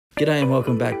G'day and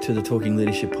welcome back to the Talking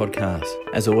Leadership podcast.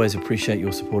 As always, appreciate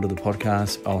your support of the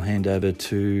podcast. I'll hand over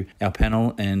to our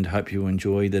panel and hope you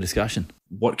enjoy the discussion.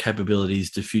 What capabilities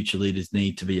do future leaders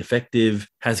need to be effective?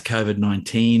 Has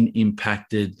COVID-19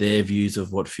 impacted their views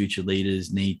of what future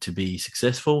leaders need to be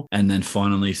successful? And then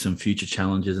finally, some future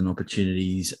challenges and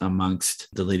opportunities amongst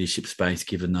the leadership space,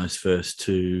 given those first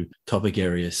two topic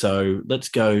areas. So let's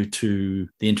go to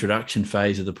the introduction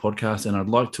phase of the podcast. And I'd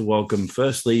like to welcome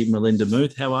firstly, Melinda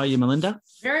Muth. How are you, Melinda?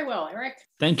 Very well, Eric.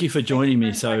 Thank you for joining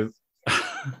me. So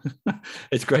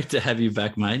it's great to have you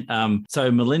back, mate. So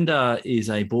Melinda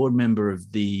is a board member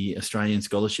of the Australian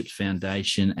Scholarships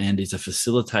Foundation and is a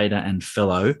facilitator and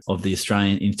fellow of the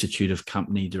Australian Institute of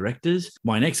Company Directors.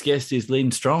 My next guest is Lynne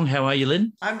Strong. How are you,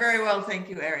 Lynne? I'm very well, thank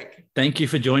you, Eric. Thank you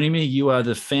for joining me. You are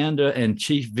the founder and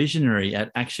chief visionary at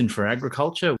Action for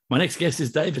Agriculture. My next guest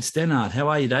is David Stannard. How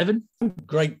are you, David?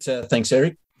 Great. Thanks,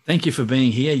 Eric. Thank you for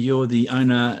being here. You're the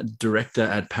owner-director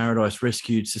at Paradise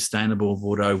Rescued Sustainable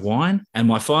Bordeaux Wine. And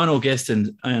my final guest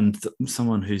and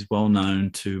someone who's well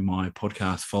known to my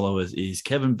podcast followers is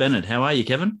Kevin Bennett. How are you,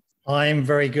 Kevin? I'm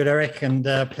very good, Eric, and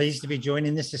pleased to be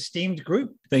joining this esteemed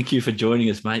group. Thank you for joining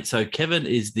us, mate. So Kevin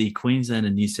is the Queensland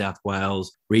and New South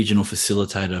Wales regional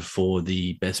facilitator for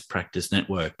the Best Practice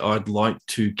Network. I'd like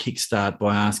to kickstart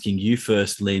by asking you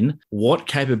first, Lynne, what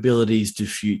capabilities do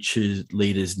future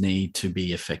leaders need to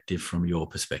be effective from your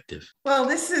perspective? Well,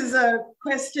 this is a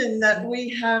question that we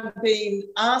have been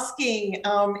asking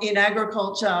in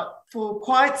agriculture for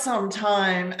quite some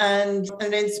time and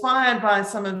inspired by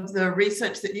some of the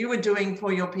research that you were doing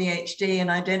for your PhD and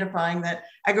identifying that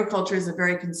agriculture is a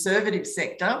very conservative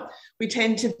sector. We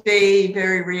tend to be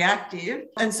very reactive.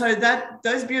 And so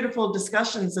those beautiful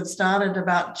discussions have started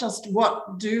about just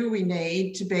what do we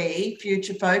need to be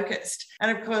future focused.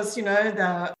 And of course, you know,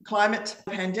 the climate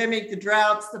pandemic, the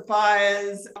droughts, the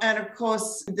fires, and of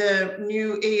course, the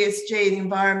new ESG, the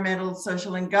environmental,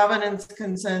 social and governance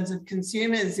concerns of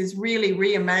consumers is really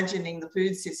reimagining the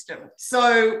food system.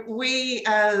 So we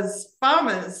as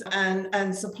farmers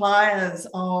and suppliers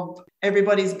of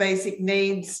everybody's basic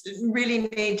needs really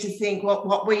need to think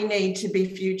what we need to be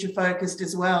future focused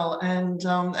as well. And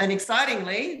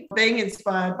excitingly, being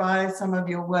inspired by some of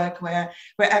your work where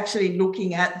we're actually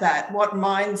looking at that. What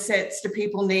mindsets do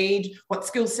people need? What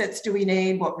skill sets do we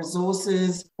need? What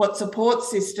resources? What support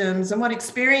systems? And what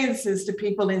experiences do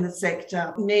people in the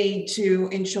sector need to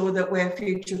ensure that we're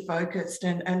future focused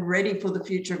and ready for the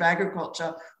future of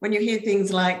agriculture? When you hear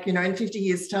things like, you know, in 50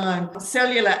 years' time,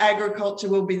 cellular agriculture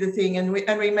will be the thing, and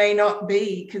we may not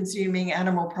be consuming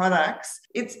animal products.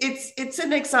 It's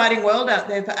an exciting world out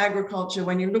there for agriculture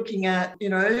when you're looking at, you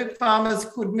know, farmers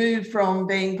could move from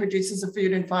being producers of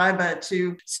food and fibre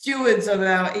to stewards of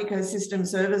our ecosystem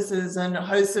services and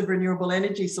hosts of renewable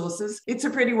energy sources. It's a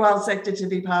pretty wild sector to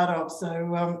be part of.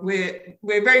 So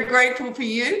we're very grateful for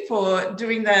you for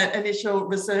doing that initial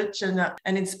research and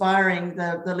inspiring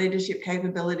the leadership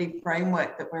capability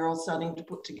framework that we're all starting to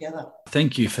put together.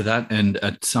 Thank you for that. And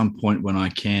at some point when I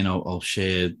can, I'll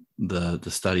share the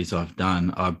studies I've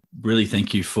done. I really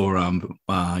thank you for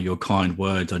your kind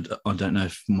words. I don't know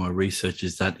if my research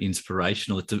is that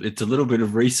inspirational. It's a little bit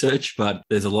of research, but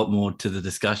there's a lot more to the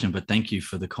discussion. But thank you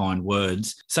for the kind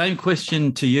words. Same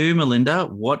question to you, Melinda.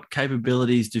 What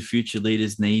capabilities do future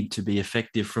leaders need to be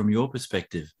effective from your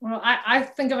perspective? Well, I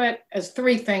think of it as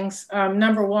three things.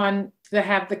 Number one, to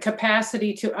have the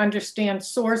capacity to understand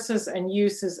sources and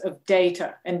uses of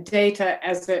data, and data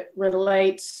as it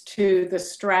relates to the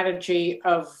strategy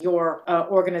of your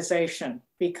organization,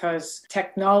 because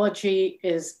technology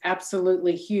is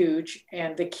absolutely huge.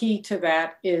 And the key to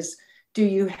that is, do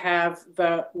you have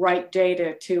the right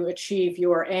data to achieve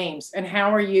your aims? And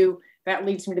how are you, that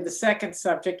leads me to the second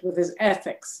subject, with is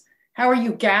ethics. How are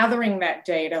you gathering that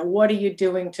data? What are you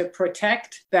doing to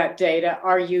protect that data?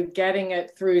 Are you getting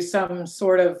it through some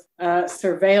sort of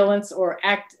surveillance or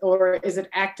is it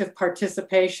active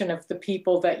participation of the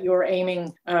people that you're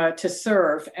aiming to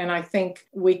serve? And I think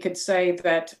we could say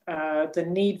that the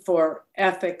need for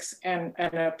ethics and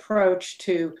an approach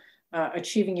to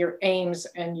achieving your aims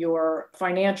and your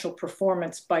financial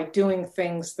performance by doing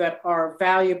things that are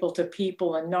valuable to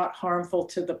people and not harmful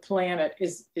to the planet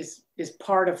is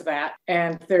part of that.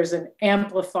 And there's an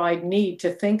amplified need to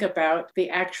think about the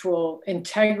actual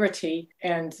integrity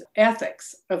and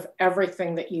ethics of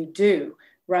everything that you do,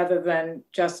 rather than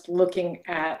just looking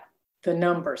at the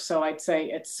numbers. So I'd say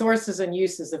it's sources and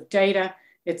uses of data,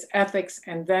 it's ethics,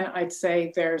 and then I'd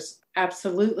say there's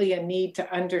absolutely a need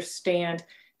to understand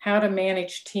how to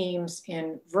manage teams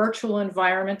in virtual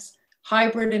environments,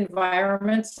 hybrid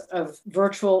environments of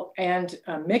virtual and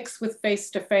mixed with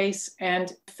face-to-face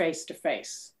and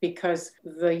face-to-face, because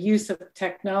the use of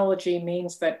technology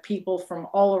means that people from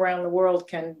all around the world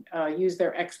can use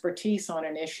their expertise on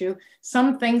an issue.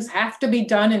 Some things have to be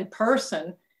done in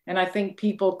person, and I think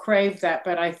people crave that,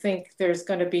 but I think there's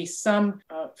going to be some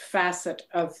facet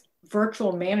of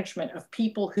virtual management of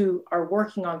people who are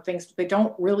working on things, but they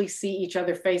don't really see each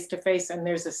other face to face, and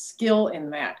there's a skill in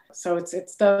that. So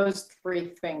it's those three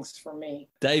things for me.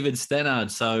 David Stannard,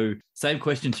 so same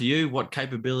question to you. What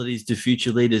capabilities do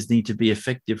future leaders need to be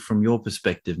effective from your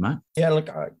perspective, mate? Yeah, look,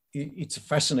 it's a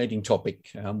fascinating topic.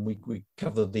 We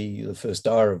covered the first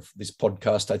hour of this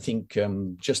podcast, I think,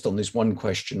 just on this one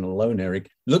question alone, Eric.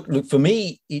 Look, for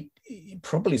me, it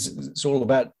probably it's all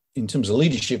about, in terms of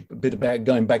leadership, a bit about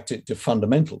going back to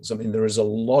fundamentals. I mean, there is a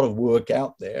lot of work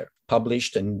out there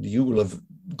published, and you will have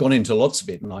gone into lots of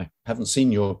it, and I haven't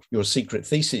seen your secret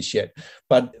thesis yet.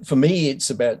 But for me, it's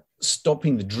about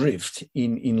stopping the drift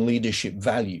in leadership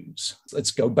values.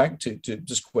 Let's go back to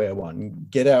square one.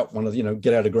 Get out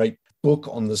a great book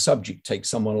on the subject. Take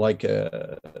someone like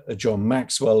a John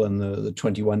Maxwell and the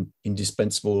 21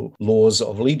 indispensable laws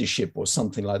of leadership or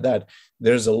something like that.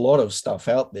 There's a lot of stuff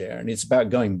out there, and it's about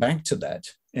going back to that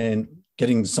and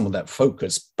getting some of that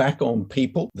focus back on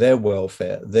people, their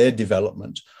welfare, their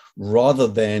development, rather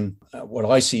than what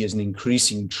I see as an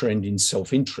increasing trend in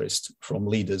self-interest from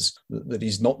leaders that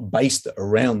is not based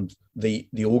around the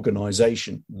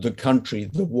organization, the country,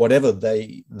 whatever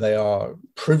they are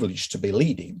privileged to be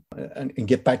leading, and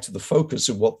get back to the focus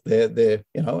of what they're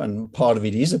and part of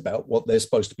it is about what they're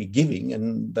supposed to be giving,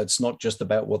 and that's not just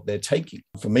about what they're taking.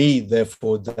 For me,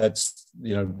 therefore, that's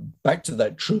back to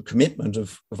that true commitment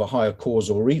of a higher cause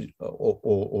or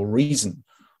reason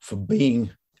for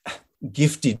being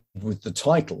gifted with the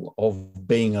title of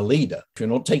being a leader. If you're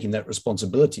not taking that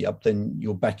responsibility up, then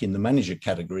you're back in the manager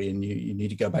category, and you need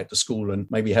to go back to school and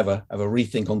maybe have a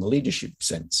rethink on the leadership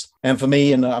sense. And for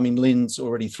me, and I mean, Lynne's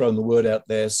already thrown the word out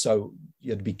there, so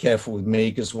you have to be careful with me,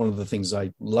 because one of the things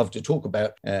I love to talk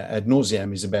about ad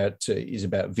nauseam is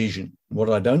about vision.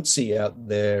 What I don't see out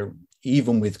there,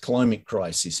 even with climate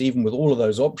crisis, even with all of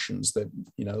those options that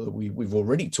we've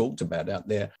already talked about out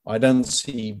there, I don't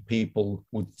see people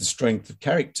with the strength of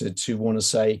character to want to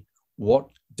say, what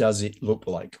does it look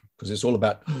like? Because it's all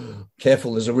about,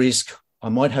 careful, there's a risk, I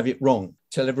might have it wrong.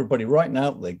 Tell everybody right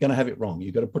now, they're going to have it wrong.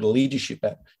 You've got to put a leadership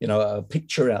out, a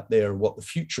picture out there of what the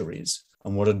future is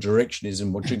and what a direction is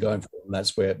and what you're going for. And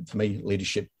that's where, for me,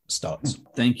 leadership starts.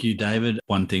 Thank you, David.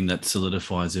 One thing that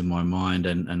solidifies in my mind,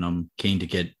 and I'm keen to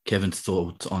get Kevin's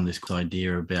thoughts on this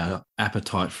idea about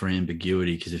appetite for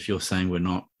ambiguity, because if you're saying we're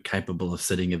not capable of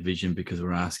setting a vision because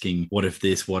we're asking, what if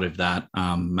this, what if that,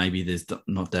 maybe there's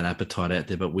not that appetite out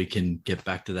there, but we can get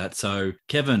back to that. So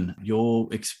Kevin, your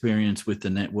experience with the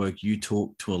network, you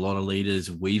talk to a lot of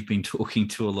leaders. We've been talking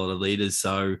to a lot of leaders.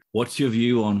 So what's your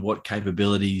view on what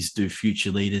capabilities do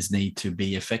future leaders need to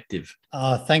be effective?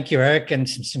 Thank you, Eric, and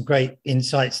some great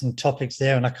insights and topics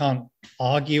there. And I can't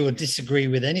argue or disagree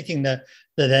with anything that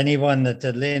anyone, that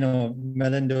Lynne or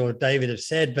Melinda or David have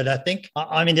said. But I think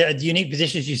I'm in a unique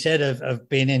position, as you said, of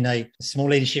being in a small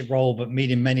leadership role, but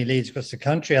meeting many leaders across the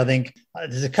country. I think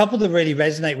there's a couple that really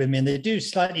resonate with me, and they do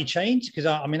slightly change, because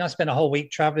I spent a whole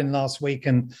week traveling last week,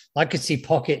 and I could see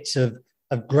pockets of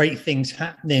great things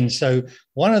happening. So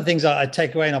one of the things I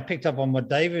take away, and I picked up on what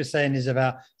David was saying, is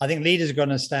about, I think leaders are going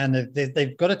to understand that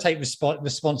they've got to take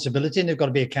responsibility, and they've got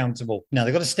to be accountable. Now,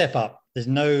 they've got to step up.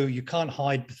 You can't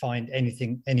hide behind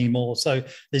anything anymore. So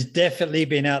there's definitely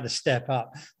been out to step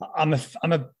up. I'm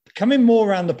coming more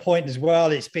around the point as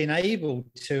well. It's been able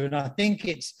to, and I think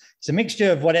it's a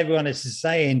mixture of what everyone is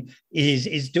saying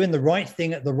is doing the right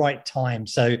thing at the right time.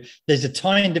 So there's a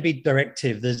time to be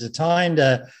directive. There's a time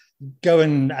to go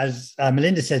and, as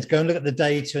Melinda says, go and look at the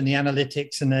data and the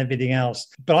analytics and everything else.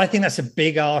 But I think that's a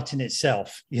big art in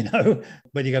itself.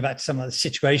 When you go back to some of the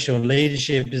situational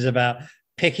leadership, is about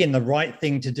picking the right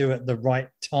thing to do at the right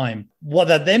time. What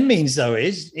that then means, though,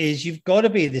 is you've got to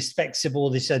be this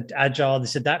flexible, this agile,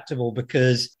 this adaptable,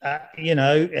 because,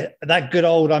 that good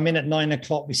old, I'm in at 9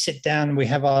 o'clock, we sit down and we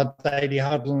have our daily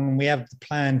huddle and we have the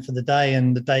plan for the day,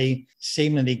 and the day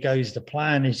seemingly goes to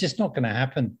plan. It's just not going to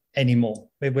happen anymore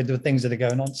with the things that are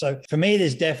going on. So for me,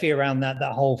 there's definitely around that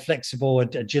whole flexible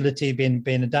agility,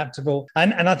 being adaptable.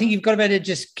 And I think you've got to be able to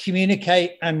just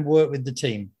communicate and work with the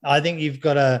team. I think you've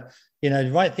got to,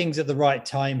 write things at the right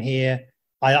time here.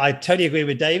 I totally agree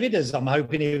with David, as I'm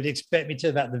hoping he would expect me to,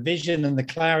 about the vision and the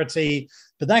clarity,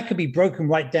 but that could be broken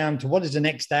right down to what does the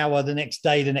next hour, the next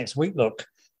day, the next week look.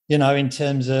 in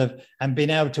terms of, and being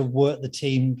able to work the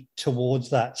team towards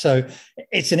that. So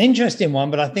it's an interesting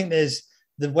one, but I think there's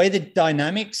the way the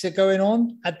dynamics are going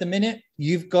on at the minute,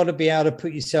 you've got to be able to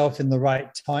put yourself in the right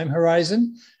time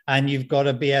horizon, and you've got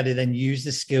to be able to then use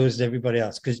the skills of everybody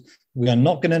else, because we are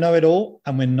not going to know it all,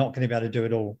 and we're not going to be able to do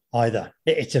it all either.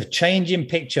 It's a changing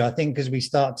picture, I think, as we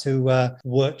start to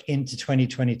work into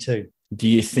 2022. Do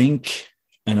you think,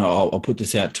 and I'll put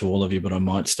this out to all of you, but I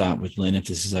might start with Lynne, if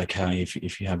this is okay,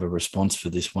 if you have a response for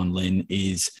this one, Lynne,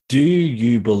 is do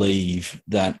you believe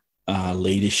that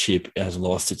leadership has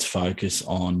lost its focus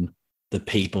on the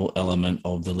people element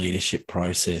of the leadership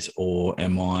process, or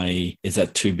is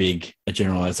that too big a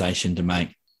generalization to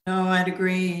make? No, I'd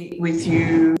agree with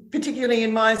you. Particularly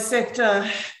in my sector,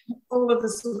 all of the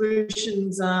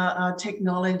solutions are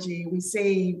technology. We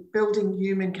see building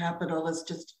human capital as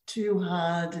just too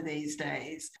hard these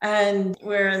days. And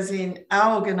whereas in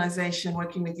our organisation,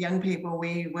 working with young people,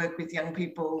 we work with young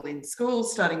people in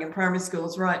schools, starting in primary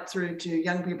schools, right through to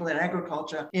young people in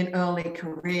agriculture in early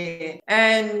career.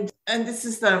 And this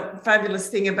is the fabulous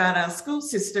thing about our school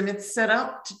system. It's set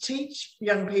up to teach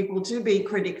young people to be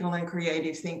critical and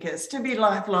creative thinkers, to be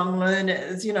lifelong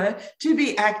learners, to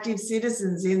be active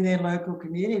citizens in their local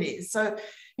communities. So,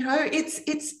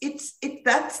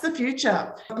 that's the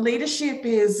future. Leadership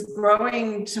is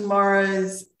growing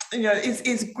tomorrow's,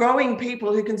 is growing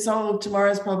people who can solve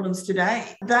tomorrow's problems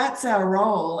today. That's our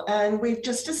role. And we've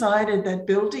just decided that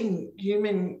building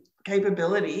human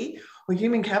capability or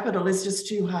human capital is just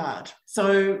too hard.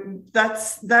 So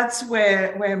that's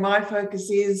where my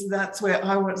focus is. That's where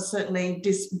I want to certainly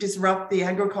disrupt the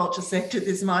agriculture sector,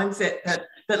 this mindset that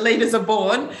leaders are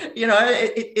born.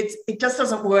 It just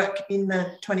doesn't work in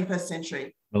the 21st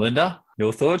century. Melinda,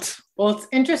 your thoughts? Well, it's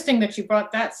interesting that you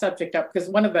brought that subject up, because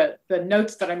one of the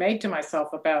notes that I made to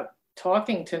myself about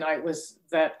talking tonight was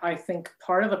that I think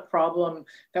part of the problem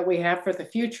that we have for the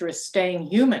future is staying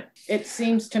human. It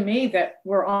seems to me that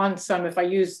we're on some, if I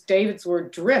use David's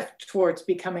word, drift towards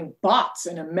becoming bots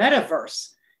in a metaverse.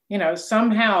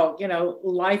 Somehow,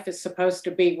 life is supposed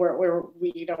to be where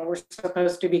we're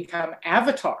supposed to become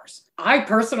avatars. I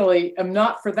personally am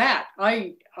not for that.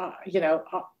 I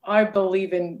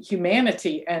believe in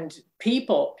humanity and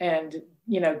people and,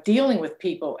 dealing with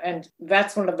people. And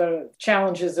that's one of the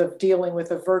challenges of dealing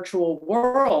with a virtual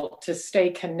world, to stay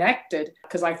connected,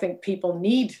 because I think people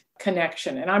need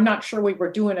connection. And I'm not sure we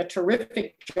were doing a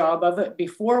terrific job of it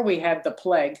before we had the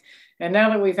plague. And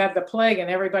now that we've had the plague and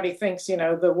everybody thinks,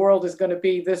 the world is going to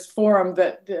be this forum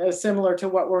that similar to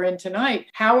what we're in tonight,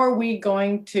 how are we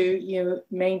going to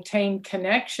maintain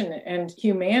connection and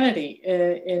humanity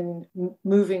in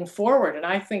moving forward? And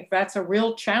I think that's a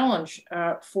real challenge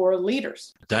for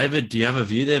leaders. David, do you have a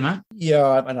view there, mate?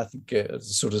 Yeah, and I think, as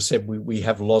I sort of said, we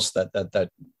have lost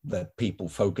that people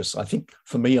focus. I think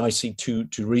for me, I see two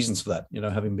reasons for that.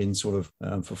 Having been sort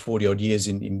of for 40 odd years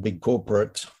in big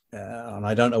corporate. And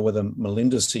I don't know whether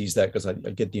Melinda sees that, because I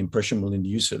get the impression, Melinda,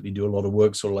 you certainly do a lot of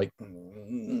work sort of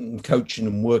like coaching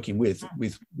and working with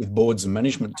boards and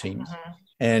management teams. Mm-hmm.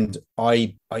 And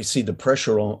I see the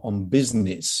pressure on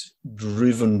business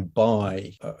driven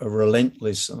by a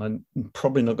relentless, and I'm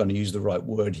probably not going to use the right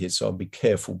word here, so I'll be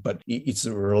careful, but it's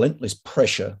a relentless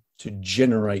pressure to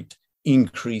generate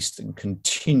increased and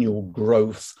continual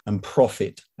growth and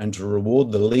profit, and to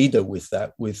reward the leader with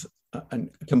that, with a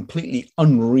completely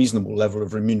unreasonable level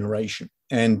of remuneration.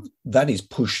 And that is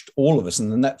pushed all of us. And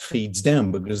then that feeds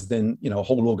down, because then,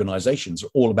 whole organizations are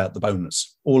all about the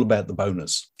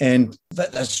bonus. And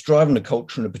that's driving the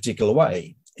culture in a particular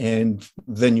way. And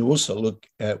then you also look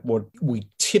at what we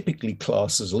typically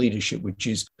class as leadership, which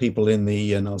is people in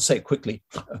the, and I'll say it quickly,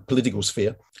 political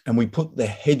sphere. And we put the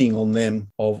heading on them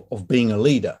of being a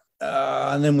leader.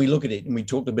 And then we look at it, and we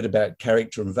talked a bit about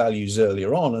character and values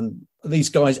earlier on. And these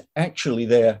guys actually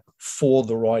there for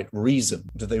the right reason?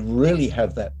 Do they really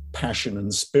have that passion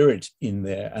and spirit in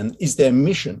there? And is their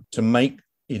mission to make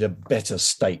it a better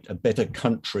state, a better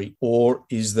country? Or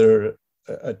is there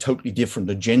a totally different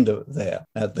agenda there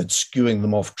that's skewing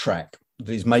them off track,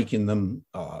 that is making them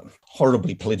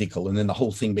horribly political? And then the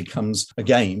whole thing becomes a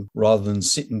game rather than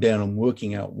sitting down and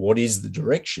working out what is the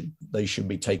direction they should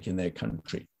be taking their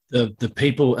country. The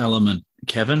people element,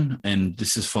 Kevin, and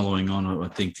this is following on, I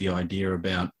think, the idea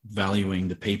about valuing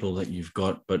the people that you've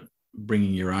got, but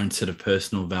bringing your own set of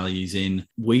personal values in.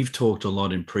 We've talked a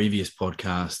lot in previous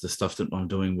podcasts, the stuff that I'm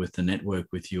doing with the network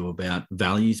with you, about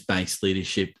values-based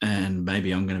leadership, and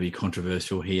maybe I'm going to be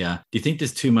controversial here. Do you think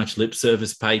there's too much lip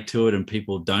service paid to it and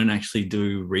people don't actually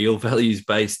do real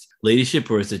values-based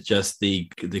leadership, or is it just the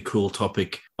cool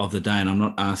topic of the day? And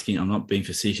I'm not being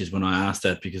facetious when I ask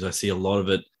that, because I see a lot of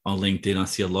it on LinkedIn, I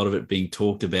see a lot of it being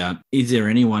talked about. Is there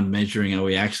anyone measuring, are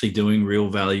we actually doing real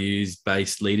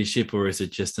values-based leadership, or is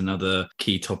it just another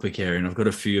key topic area? And I've got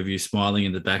a few of you smiling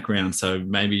in the background, so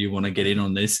maybe you want to get in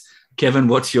on this. Kevin,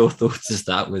 what's your thoughts to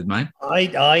start with, mate?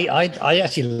 I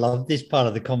actually love this part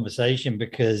of the conversation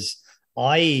because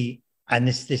I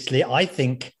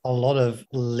think a lot of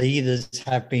leaders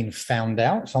have been found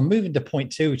out. So I'm moving to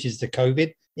point 2, which is the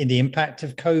COVID, in the impact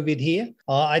of COVID here.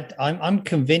 I'm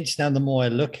convinced now, the more I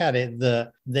look at it,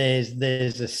 that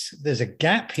there's a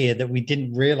gap here that we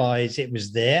didn't realize it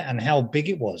was there and how big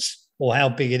it was, or how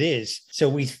big it is. So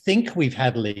we think we've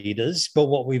had leaders, but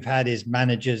what we've had is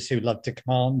managers who love to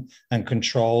command and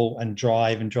control and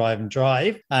drive.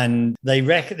 And they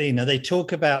reckon, they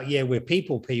talk about, we're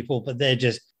people, but they're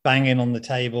just banging on the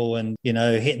table and,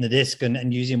 hitting the disc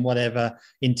and using whatever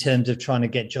in terms of trying to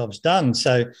get jobs done.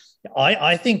 So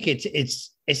I think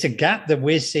it's a gap that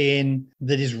we're seeing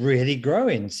that is really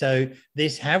growing. So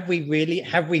have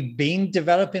we been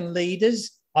developing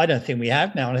leaders? I don't think we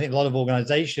have now. And I think a lot of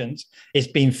organizations, it's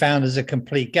been found as a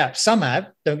complete gap. Some have,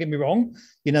 don't get me wrong.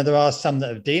 There are some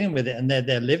that are dealing with it and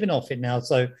they're living off it now.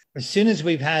 So as soon as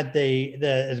we've had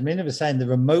as Melinda was saying, the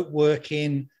remote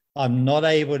working, I'm not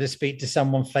able to speak to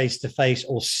someone face to face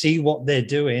or see what they're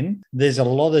doing. There's a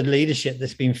lot of leadership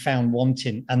that's been found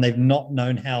wanting and they've not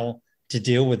known how to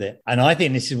deal with it. And I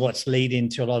think this is what's leading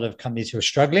to a lot of companies who are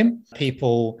struggling,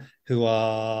 people who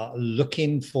are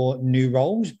looking for new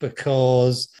roles,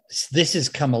 because this has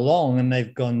come along and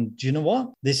they've gone, do you know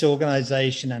what? This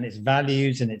organization and its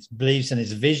values and its beliefs and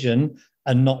its vision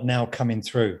are not now coming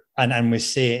through. And we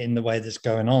see it in the way that's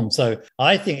going on. So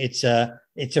I think it's a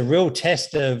real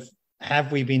test of,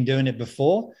 have we been doing it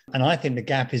before? And I think the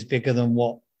gap is bigger than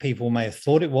what people may have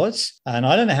thought it was. And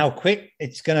I don't know how quick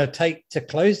it's going to take to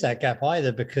close that gap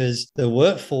either, because the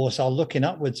workforce are looking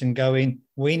upwards and going,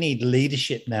 we need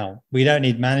leadership now. We don't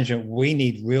need management. We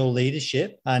need real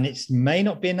leadership. And it may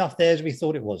not be enough there as we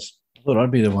thought it was. I thought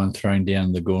I'd be the one throwing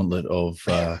down the gauntlet of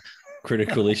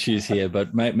critical issues here,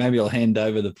 but maybe I'll hand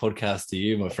over the podcast to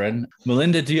you, my friend.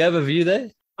 Melinda, do you have a view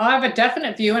there? I have a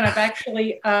definite view, and I've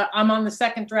actually, I'm on the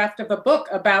second draft of a book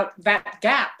about that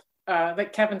gap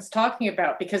that Kevin's talking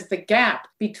about, because the gap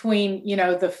between,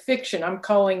 the fiction, I'm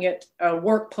calling it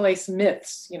workplace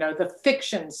myths, the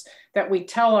fictions that we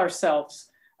tell ourselves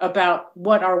about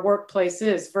what our workplace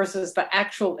is versus the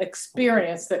actual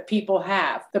experience that people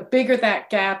have. The bigger that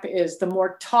gap is, the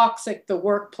more toxic the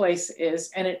workplace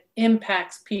is, and it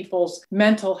impacts people's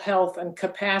mental health and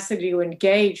capacity to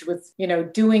engage with,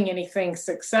 doing anything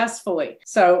successfully.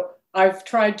 So I've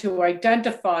tried to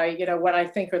identify, what I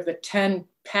think are the 10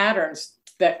 patterns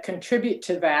that contribute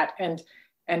to that, and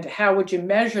how would you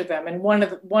measure them? And one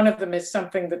of them is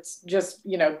something that's just,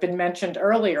 been mentioned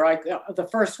earlier. The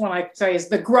first one I say is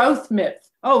the growth myth.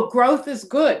 Oh, growth is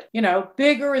good.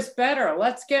 Bigger is better.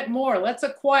 Let's get more. Let's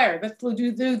acquire. Let's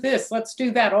do this. Let's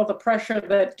do that. All the pressure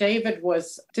that David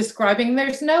was describing.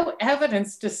 There's no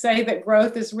evidence to say that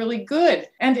growth is really good.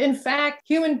 And in fact,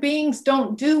 human beings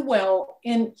don't do well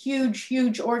in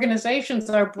huge organizations.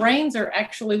 Our brains are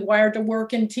actually wired to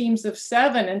work in teams of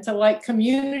 7 into like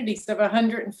communities of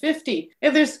 150.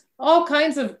 And there's all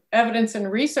kinds of evidence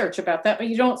and research about that, but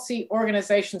you don't see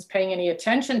organizations paying any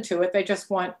attention to it. They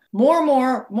just want more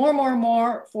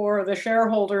for the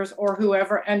shareholders or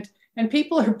whoever. And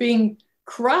people are being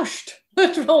crushed,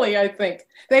 literally, I think.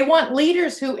 They want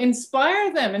leaders who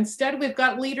inspire them. Instead, we've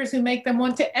got leaders who make them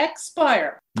want to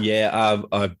expire. Yeah,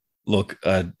 look,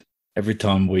 every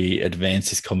time we advance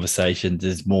this conversation,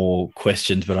 there's more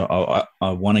questions, but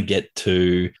I want to get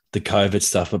to the COVID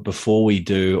stuff. But before we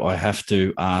do, I have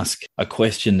to ask a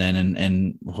question then,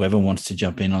 and whoever wants to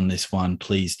jump in on this one,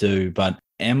 please do. But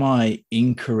am I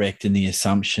incorrect in the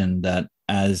assumption that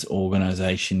as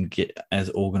organizations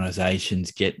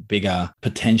get bigger,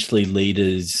 potentially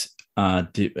leaders,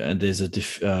 there's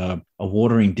a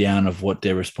watering down of what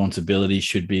their responsibility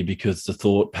should be, because the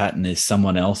thought pattern is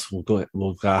someone else will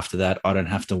look after that. I don't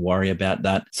have to worry about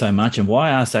that so much. And why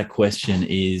I ask that question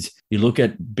is, you look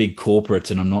at big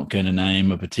corporates, and I'm not going to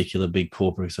name a particular big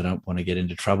corporate because I don't want to get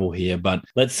into trouble here, but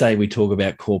let's say we talk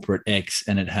about corporate X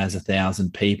and it has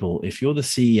 1,000 people. If you're the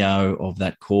CEO of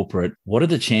that corporate, what are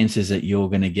the chances that you're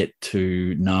going to get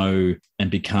to know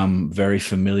and become very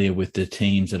familiar with the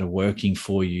teams that are working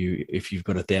for you if you've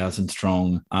got 1,000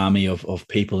 strong army of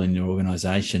people in your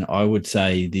organization, I would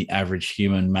say the average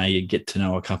human may get to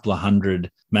know a couple of hundred,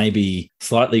 maybe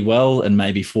slightly well, and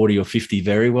maybe 40 or 50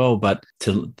 very well. But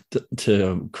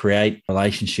to create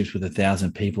relationships with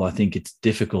 1,000 people, I think it's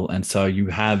difficult. And so you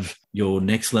have your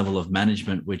next level of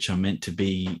management, which are meant to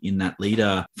be in that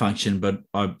leader function. But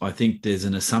I think there's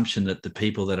an assumption that the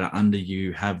people that are under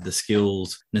you have the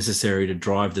skills necessary to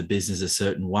drive the business a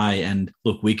certain way. And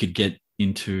look, we could get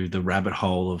into the rabbit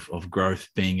hole of growth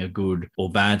being a good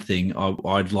or bad thing.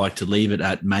 I'd like to leave it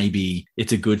at maybe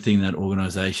it's a good thing that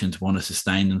organizations want to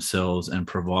sustain themselves and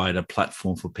provide a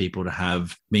platform for people to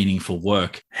have meaningful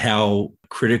work. How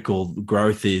critical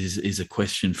growth is a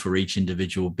question for each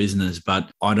individual business,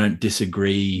 but I don't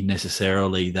disagree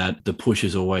necessarily that the push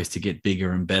is always to get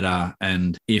bigger and better.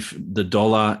 And if the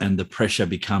dollar and the pressure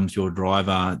becomes your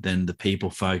driver, then the people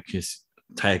focus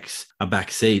takes a back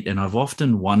seat. And I've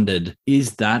often wondered,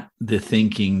 is that the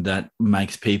thinking that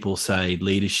makes people say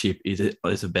leadership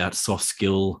is about soft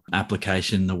skill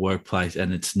application in the workplace,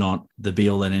 and it's not the be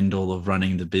all and end all of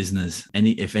running the business?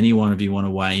 If any one of you want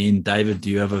to weigh in, David, do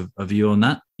you have a view on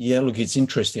that? Yeah, look, it's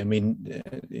interesting. I mean,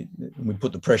 we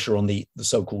put the pressure on the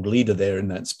so-called leader there in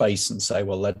that space and say,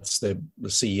 well, that's the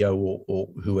CEO or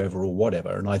whoever or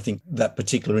whatever. And I think that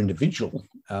particular individual,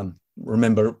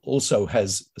 remember, also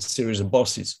has a series of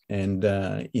bosses. And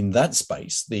in that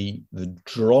space, the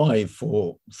drive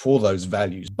for those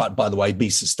values, but by the way, be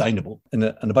sustainable, and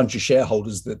a bunch of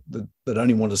shareholders that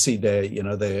only want to see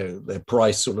their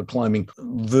price sort of climbing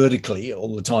vertically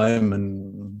all the time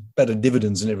and better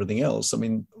dividends and everything else. I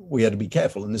mean, we had to be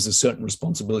careful, and there's a certain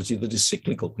responsibility that is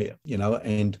cyclical here,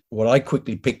 and what I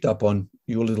quickly picked up on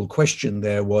your little question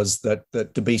there was that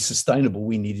to be sustainable,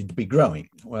 we needed to be growing.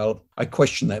 Well, I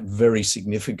question that very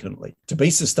significantly. To be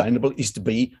sustainable is to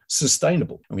be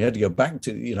sustainable. And we had to go back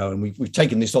to, and we've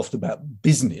taken this off about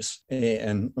business,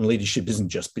 and leadership isn't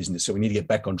just business. So we need to get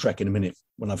back on track in a minute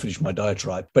when I finish my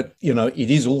diatribe. But,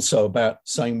 it is also about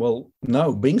saying, well,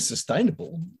 no, being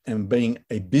sustainable and being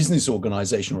a business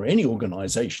organization or any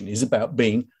organization is about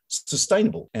being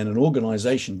sustainable. And an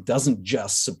organization doesn't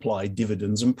just supply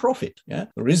dividends and profit. Yeah,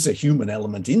 there is a human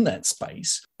element in that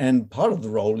space. And part of the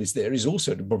role is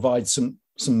also to provide some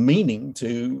meaning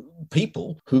to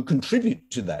people who contribute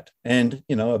to that. And,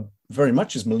 very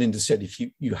much as Melinda said, if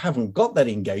you haven't got that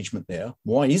engagement there,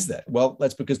 why is that? Well,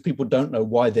 that's because people don't know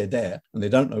why they're there, and they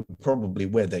don't know probably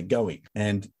where they're going.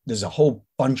 And there's a whole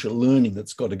bunch of learning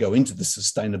that's got to go into the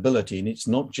sustainability. And it's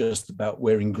not just about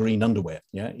wearing green underwear.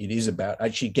 Yeah, it is about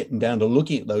actually getting down to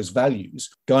looking at those values.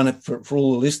 Go and, for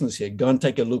all the listeners here, go and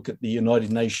take a look at the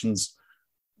United Nations,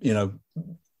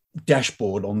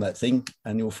 dashboard on that thing,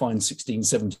 and you'll find 16,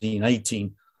 17,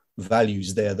 18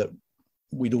 values there that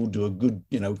we'd all do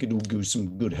could all do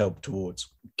some good help towards.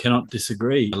 Cannot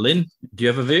disagree. Lynne, do you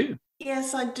have a view?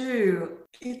 Yes, I do.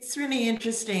 It's really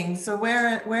interesting. So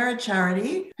we're a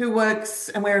charity who works,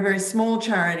 and we're a very small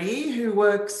charity who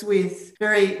works with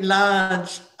very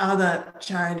large other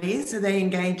charities. So they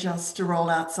engage us to roll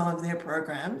out some of their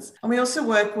programs. And we also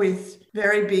work with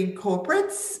very big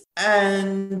corporates,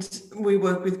 and we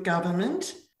work with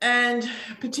government. And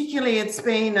particularly, it's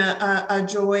been a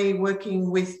joy working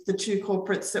with the two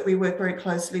corporates that we work very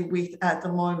closely with at the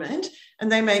moment.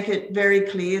 And they make it very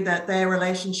clear that their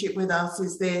relationship with us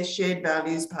is their shared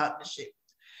values partnership.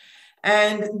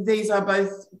 And these are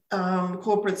both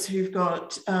corporates who've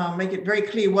got, make it very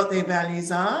clear what their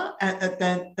values are, and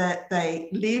that they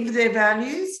live their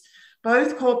values.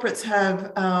 Both corporates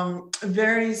have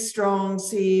very strong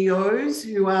CEOs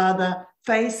who are the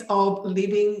face of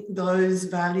living those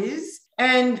values,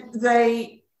 and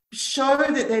they show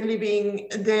that they're living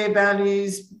their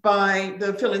values by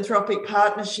the philanthropic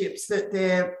partnerships that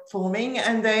they're forming,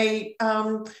 and they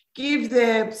give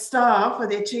their staff or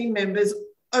their team members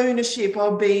ownership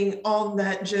of being on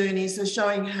that journey. So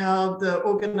showing how the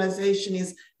organisation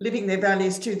is living their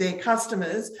values to their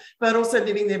customers, but also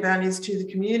living their values to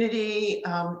the community.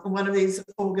 One of these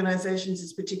organisations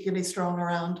is particularly strong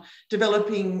around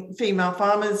developing female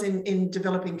farmers in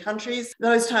developing countries,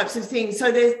 those types of things.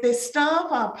 So their staff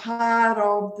are part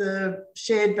of the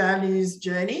shared values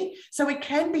journey. So it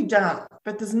can be done,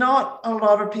 but there's not a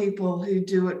lot of people who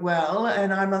do it well.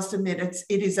 And I must admit,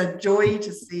 it is a joy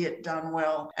to see it done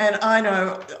well. And I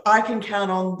know I can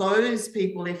count on those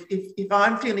people if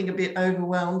I'm feeling a bit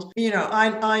overwhelmed.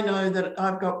 I know that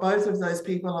I've got both of those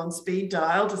people on speed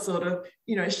dial to sort of,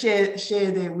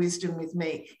 share their wisdom with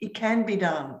me. It can be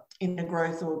done in a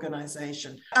growth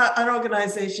organisation, an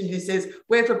organisation who says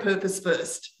we're for purpose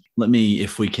first. Let me,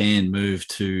 if we can, move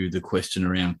to the question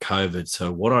around COVID.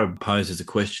 So what I pose as a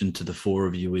question to the four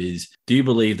of you is, do you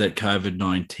believe that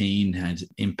COVID-19 has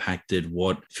impacted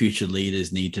what future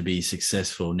leaders need to be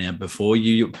successful? Now, before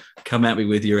you come at me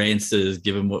with your answers,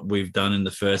 given what we've done in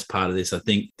the first part of this, I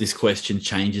think this question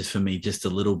changes for me just a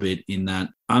little bit, in that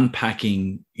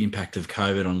unpacking impact of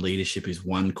COVID on leadership is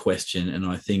one question, and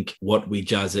I think what we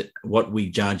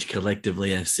judge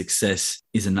collectively as success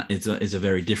is a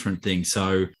very different thing.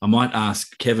 So I might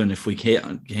ask Kevin, if we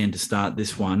can to start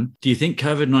this one. Do you think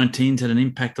COVID-19's had an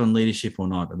impact on leadership or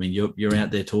not? I mean, you're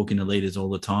out there talking to leaders all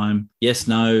the time. Yes,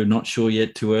 no, not sure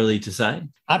yet, too early to say?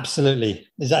 Absolutely.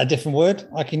 Is that a different word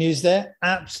I can use there?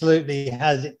 Absolutely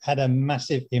has had a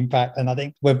massive impact. And I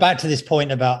think we're back to this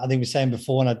point about, I think we were saying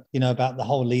before, about the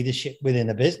whole leadership within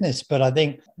a business. But I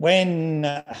think when,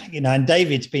 and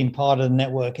David's been part of the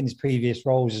network in his previous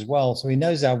roles as well, so he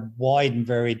knows how wide and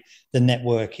varied the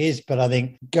network is. But I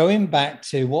think going back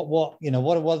to what the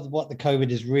COVID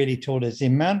has really taught us, the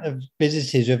amount of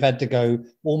businesses who have had to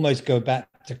almost go back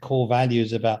to core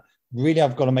values about, really,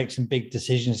 I've got to make some big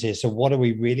decisions here. So what are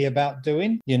we really about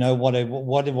doing?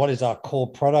 What is our core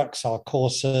products, our core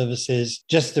services,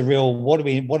 just the real, what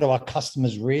do our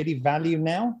customers really value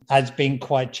now, has been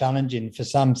quite challenging for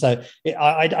some. So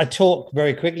I talked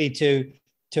very quickly to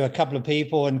a couple of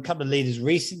people and a couple of leaders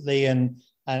recently, and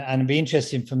it'd be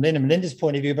interesting from Lynne and Melinda's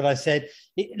point of view, but I said,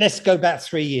 let's go back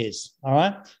 3 years. All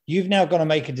right. You've now got to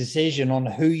make a decision on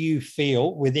who you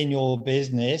feel within your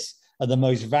business are the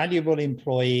most valuable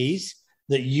employees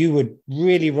that you would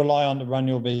really rely on to run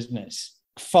your business.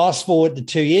 Fast forward to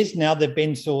 2 years, now they've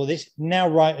been through all this, now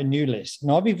write a new list.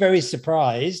 And I'll be very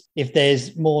surprised if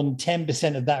there's more than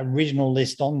 10% of that original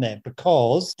list on there,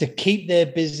 because to keep their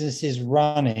businesses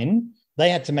running, they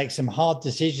had to make some hard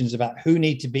decisions about who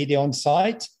needed to be there on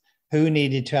site, who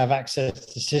needed to have access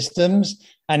to systems.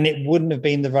 And it wouldn't have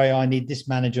been I need this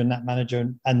manager and that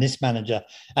manager and this manager.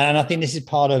 And I think this is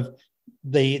part of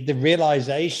the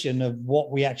realization of what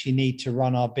we actually need to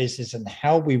run our business and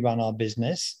how we run our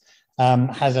business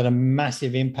has had a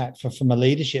massive impact from a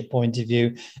leadership point of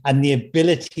view, and the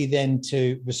ability then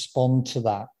to respond to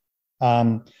that.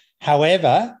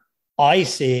 However, I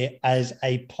see it as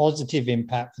a positive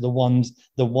impact for the ones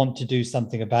that want to do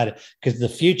something about it, because the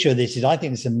future of this is, I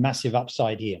think there's a massive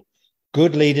upside here.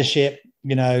 Good leadership,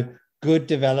 good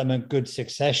development, good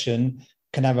succession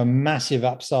can have a massive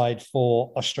upside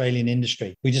for Australian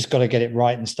industry. We just got to get it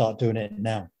right and start doing it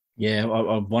now. Yeah,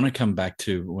 I want to come back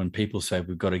to when people say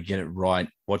we've got to get it right.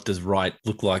 What does right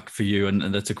look like for you?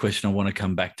 And that's a question I want to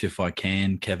come back to if I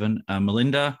can, Kevin.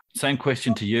 Melinda, same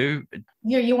question to you.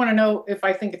 Yeah, you want to know if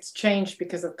I think it's changed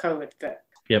because of COVID.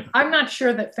 Yep. I'm not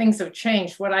sure that things have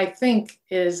changed. What I think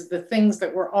is the things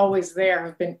that were always there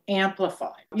have been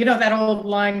amplified. That old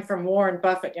line from Warren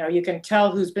Buffett, you can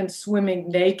tell who's been swimming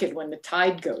naked when the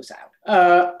tide goes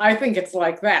out. I think it's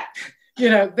like that.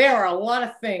 There are a lot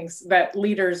of things that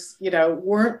leaders,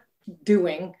 weren't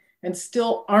doing and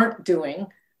still aren't doing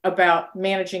about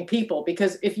managing people.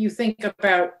 Because if you think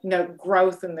about,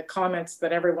 growth and the comments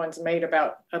that everyone's made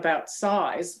about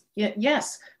size,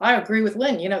 yes, I agree with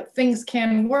Lynne. Things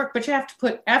can work, but you have to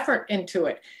put effort into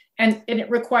it. And it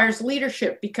requires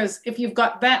leadership, because if you've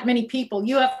got that many people,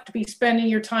 you have to be spending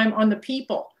your time on the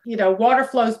people. Water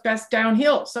flows best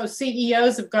downhill. So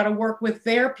CEOs have got to work with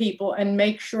their people and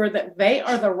make sure that they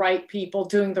are the right people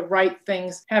doing the right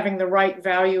things, having the right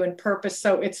value and purpose.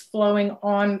 So it's flowing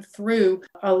on through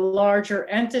a larger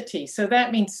entity. So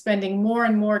that means spending more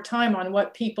and more time on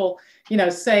what people,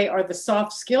 say are the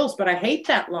soft skills. But I hate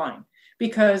that line,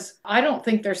 because I don't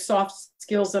think they're soft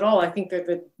skills at all. I think they're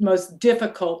the most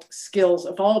difficult skills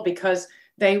of all, because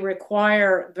they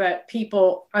require that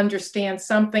people understand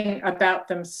something about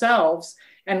themselves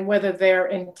and whether their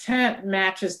intent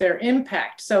matches their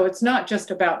impact. So it's not just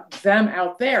about them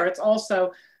out there, it's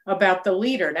also about the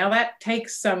leader. Now that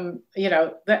takes some,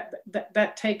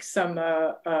 that takes some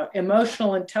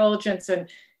emotional intelligence and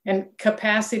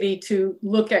capacity to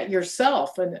look at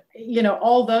yourself and,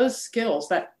 all those skills,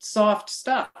 that soft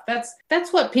stuff.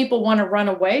 That's what people want to run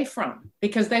away from,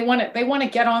 because they want to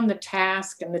get on the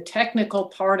task and the technical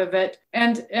part of it.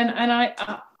 And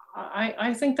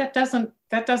I think that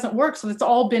doesn't work. So it's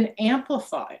all been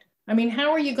amplified. I mean,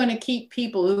 how are you going to keep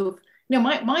people who,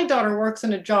 my daughter works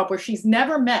in a job where she's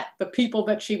never met the people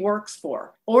that she works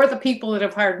for, or the people that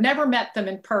have hired, never met them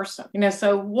in person.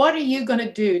 So what are you going to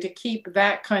do to keep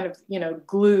that kind of,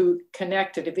 glue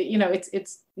connected?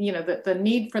 It's the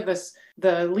need for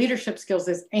the leadership skills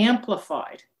is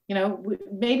amplified.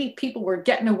 Maybe people were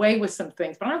getting away with some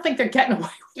things, but I don't think they're getting away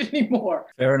with it anymore.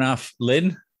 Fair enough.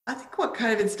 Lynne? I think what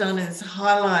COVID's done is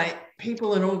highlight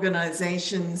people and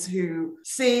organizations who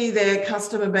see their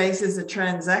customer base as a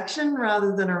transaction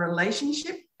rather than a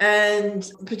relationship.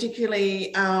 And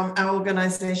particularly our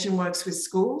organization works with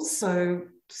schools. So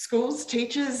schools,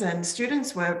 teachers and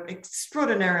students were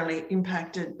extraordinarily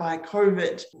impacted by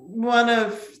COVID. One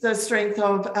of the strengths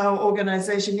of our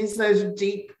organisation is those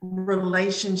deep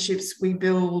relationships we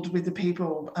build with the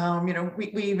people.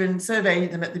 We even survey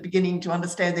them at the beginning to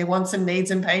understand their wants and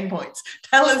needs and pain points.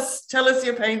 Tell us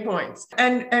your pain points.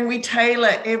 And we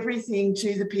tailor everything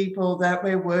to the people that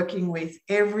we're working with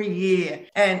every year.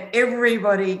 And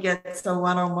everybody gets a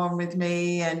one-on-one with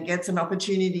me and gets an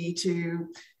opportunity to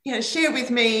share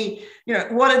with me,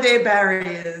 what are their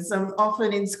barriers?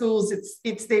 Often in schools,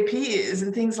 it's their peers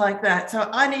and things like that. So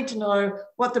I need to know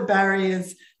what the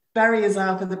barriers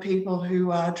are for the people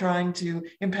who are trying to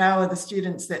empower the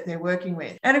students that they're working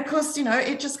with. And of course,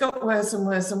 it just got worse and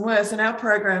worse and worse. And our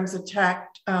programs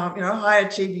attacked, high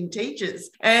achieving teachers.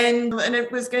 And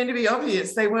it was going to be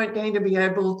obvious they weren't going to be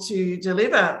able to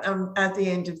deliver at the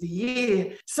end of the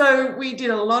year. So we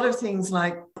did a lot of things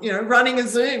like, running a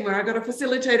Zoom where I got a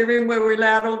facilitator in where we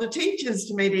allowed all the teachers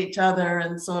to meet each other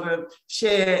and sort of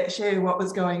share what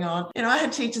was going on. I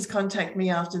had teachers contact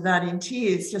me after that in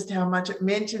tears, just how much it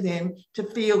meant to them to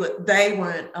feel that they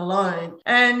weren't alone.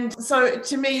 And so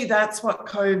to me, that's what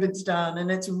COVID's done.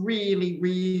 And it's really,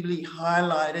 really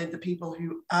highlighted the people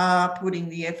who are putting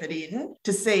the effort in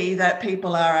to see that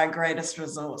people are our greatest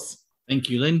resource. Thank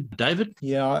you, Lynne. David?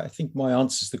 Yeah, I think my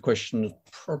answer to the question is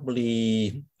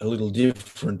probably a little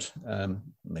different.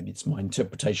 Maybe it's my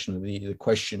interpretation of the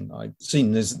question. I've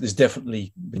seen there's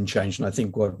definitely been change. And I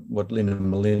think what Lynne and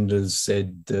Melinda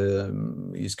said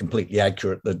is completely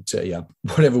accurate, that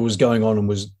whatever was going on and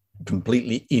was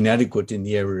completely inadequate in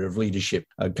the area of leadership.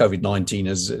 COVID-19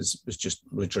 has just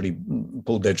literally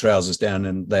pulled their trousers down,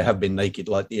 and they have been naked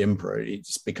like the emperor.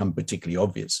 It's become particularly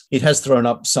obvious. It has thrown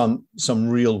up some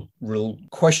real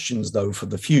questions, though, for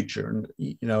the future. And,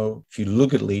 if you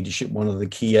look at leadership, one of the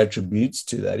key attributes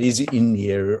to that is in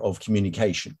the area of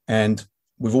communication. And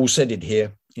we've all said it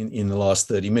here in the last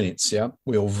 30 minutes. Yeah,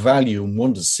 we all value and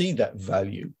want to see that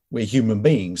value. We're human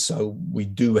beings, so we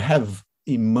do have,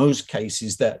 in most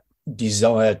cases, that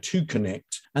desire to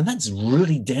connect. And that's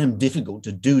really damn difficult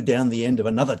to do down the end of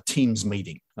another Teams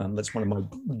meeting. That's one of my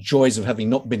joys of having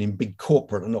not been in big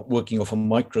corporate and not working off a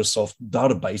Microsoft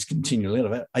database continually.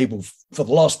 I'm able for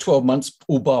the last 12 months,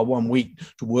 all bar 1 week,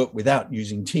 to work without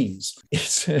using Teams.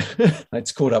 It's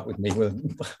caught up with me.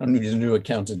 I needed a new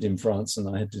accountant in France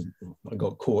and I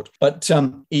got caught. But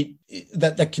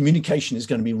that communication is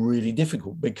going to be really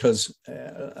difficult because,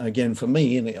 again, for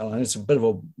me, and it's a bit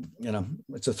of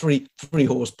it's a three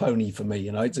horse pony for me.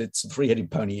 It's a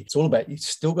three-headed pony. It's all about, you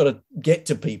still got to get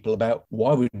to people about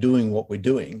why we're doing what we're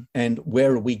doing and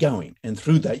where are we going. And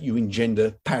through that, you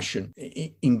engender passion,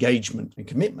 engagement and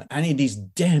commitment. And it is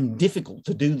damn difficult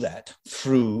to do that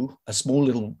through a small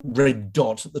little red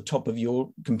dot at the top of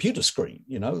your computer screen.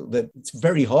 That it's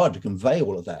very hard to convey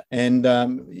all of that. And,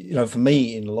 for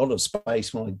me, in a lot of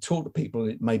space, when I talk to people,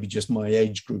 it may be just my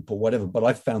age group or whatever, but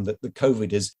I've found that the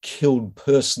COVID has killed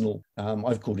personal,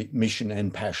 I've called it mission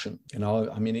and passion.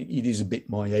 It is a bit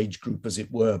my age group, as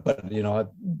it were, but, I've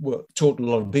talked to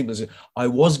a lot of people who say, I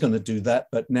was going to do that,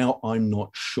 but now I'm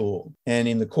not sure. And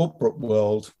in the corporate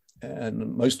world,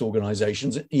 and most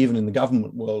organizations, even in the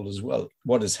government world as well,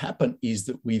 what has happened is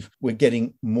that we're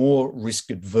getting more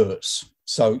risk adverse.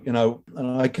 So,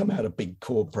 and I come out of big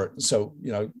corporate, so,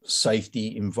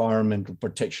 safety, environmental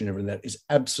protection, everything that is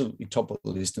absolutely top of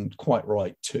the list and quite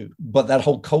right too. But that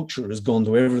whole culture has gone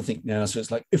to everything now. So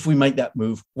it's like, if we make that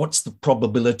move, what's the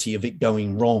probability of it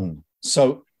going wrong?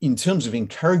 So in terms of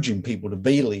encouraging people to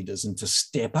be leaders and to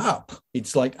step up,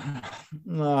 it's like,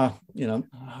 I'd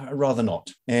rather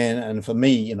not. And for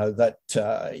me,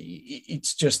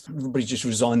 it's just, everybody's just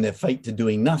resigned their fate to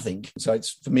doing nothing. So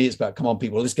for me, it's about, come on,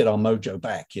 people, let's get our mojo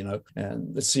back, and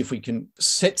let's see if we can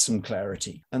set some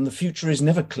clarity. And the future is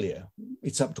never clear.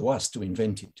 It's up to us to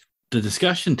invent it. The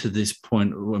discussion to this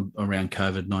point around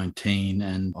COVID-19,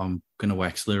 and I'm going to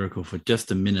wax lyrical for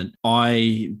just a minute.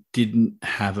 I didn't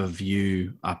have a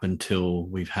view up until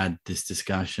we've had this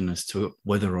discussion as to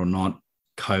whether or not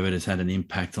COVID has had an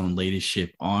impact on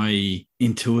leadership. I'm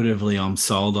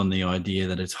sold on the idea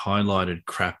that it's highlighted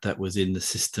crap that was in the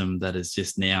system that is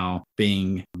just now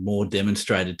being more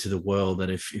demonstrated to the world, that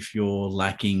if you're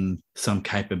lacking some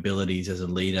capabilities as a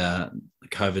leader,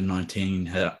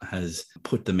 COVID-19 has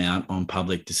put them out on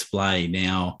public display.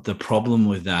 Now, the problem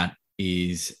with that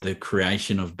is the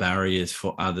creation of barriers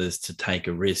for others to take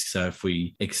a risk. So if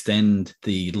we extend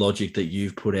the logic that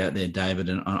you've put out there, David,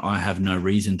 and I have no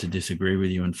reason to disagree with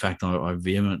you. In fact, I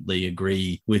vehemently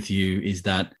agree with you, is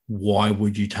that why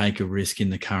would you take a risk in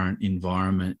the current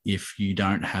environment if you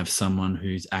don't have someone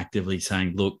who's actively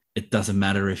saying, look, it doesn't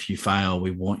matter if you fail,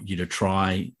 we want you to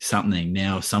try something.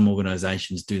 Now, some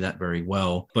organizations do that very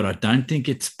well, but I don't think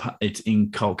it's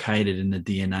inculcated in the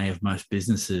DNA of most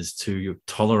businesses to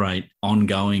tolerate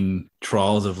ongoing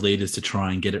trials of leaders to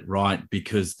try and get it right,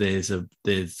 because there's a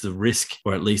risk,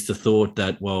 or at least a thought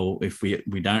that, well, if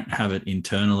we don't have it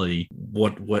internally,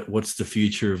 what's the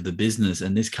future of the business?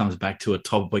 And this comes back to a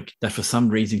topic that for some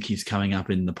reason keeps coming up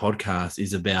in the podcast,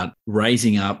 is about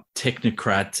raising up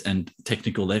technocrats and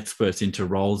technical experts into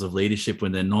roles of leadership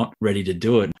when they're not ready to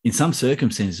do it. In some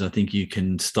circumstances, I think you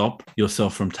can stop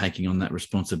yourself from taking on that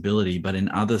responsibility, but in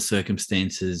other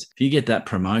circumstances, if you get that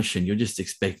promotion, you're just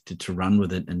expected to run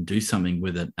with it and do something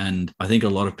with it. And I think a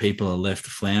lot of people are left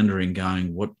floundering,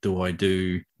 going, what do I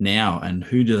do now? And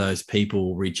who do those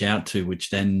people reach out to? Which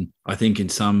then I think in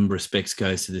some respects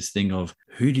goes to this thing of,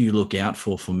 who do you look out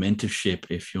for mentorship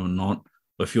if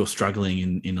you're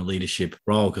struggling in a leadership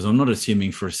role? Because I'm not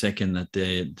assuming for a second that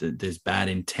there's bad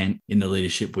intent in the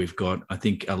leadership we've got. I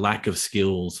think a lack of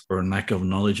skills or a lack of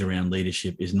knowledge around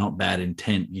leadership is not bad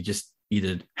intent. You just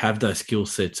either have those skill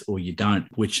sets or you don't,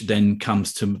 which then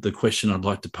comes to the question I'd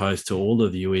like to pose to all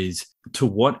of you is, to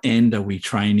what end are we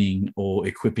training or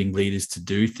equipping leaders to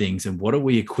do things, and what are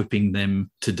we equipping them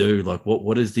to do? Like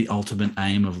what is the ultimate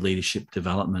aim of leadership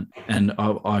development? And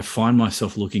I find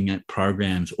myself looking at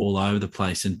programs all over the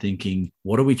place and thinking,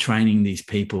 what are we training these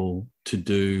people to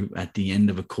do at the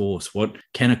end of a course? What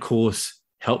can a course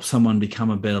help someone become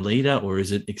a better leader, or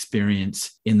is it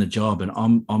experience in the job? And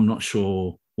I'm not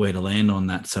sure where to land on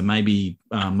that. So maybe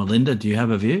Melinda, do you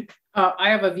have a view? I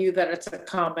have a view that it's a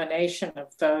combination of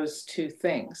those two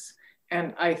things.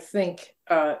 And I think,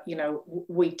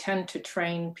 we tend to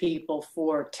train people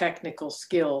for technical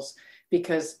skills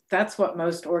because that's what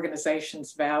most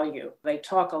organizations value. They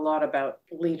talk a lot about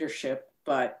leadership,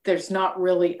 but there's not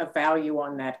really a value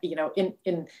on that.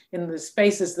 In the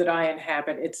spaces that I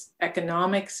inhabit, it's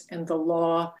economics and the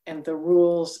law and the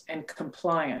rules and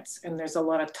compliance. And there's a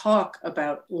lot of talk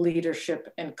about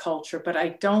leadership and culture, but I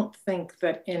don't think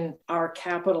that in our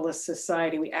capitalist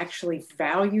society, we actually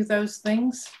value those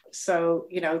things. So,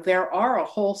 there are a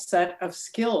whole set of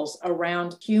skills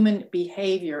around human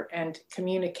behavior and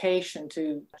communication,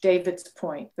 to David's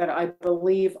point, that I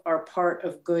believe are part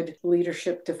of good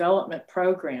leadership development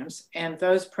programs. And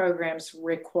those programs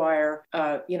require,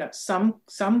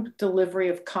 some delivery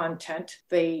of content.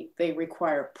 They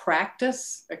require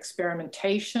practice,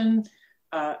 experimentation,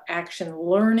 action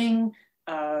learning,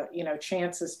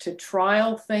 chances to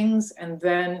trial things, and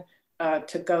then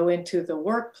to go into the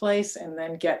workplace and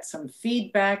then get some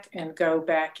feedback and go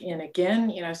back in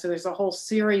again. So there's a whole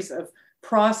series of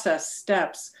process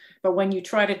steps. But when you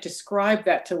try to describe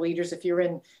that to leaders, if you're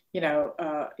in,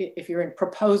 if you're in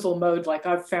proposal mode, like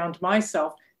I've found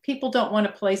myself, people don't want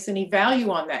to place any value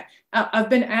on that. I've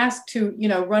been asked to,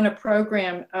 run a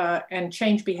program and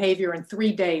change behavior in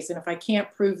 3 days. And if I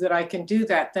can't prove that I can do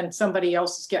that, then somebody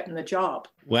else is getting the job.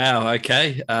 Wow.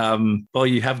 Okay. Well,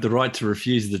 you have the right to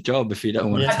refuse the job if you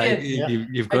don't want to take it. Yeah.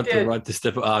 You've got the right to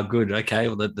step. Good. Okay.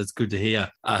 Well, that's good to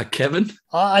hear. Kevin?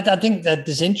 I think that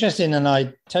is interesting, and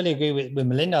I totally agree with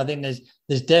Melinda. I think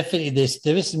there's definitely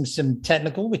there is some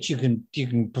technical which you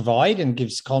can provide and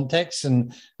gives context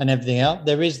and everything else.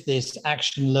 There is this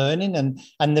action learning,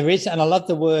 and there is, and I love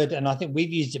the word, and I think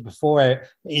we've used it before,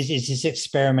 is this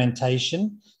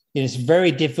experimentation. It's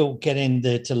very difficult getting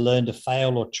to learn to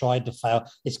fail or try to fail.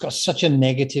 It's got such a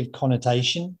negative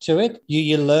connotation to it.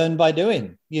 You learn by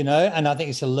doing, and I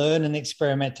think it's a learn and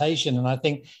experimentation. And I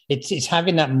think it's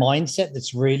having that mindset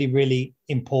that's really, really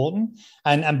important.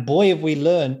 And boy, have we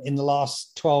learned in the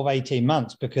last 12, 18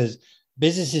 months, because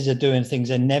businesses are doing things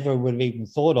they never would have even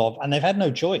thought of, and they've had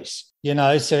no choice,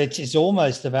 so it's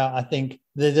almost about, I think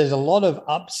there's a lot of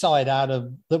upside out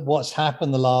of what's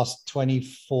happened the last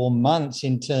 24 months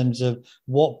in terms of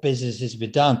what businesses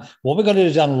have done. What we've got to do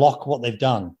is unlock what they've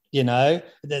done.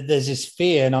 There's this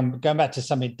fear, and I'm going back to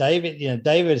something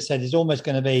David said, is almost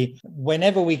going to be,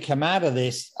 whenever we come out of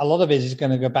this, a lot of it is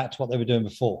going to go back to what they were doing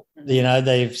before.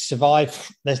 They've survived.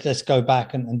 Let's go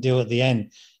back and deal at the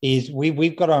end.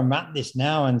 We've got to map this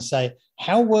now and say,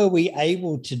 how were we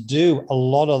able to do a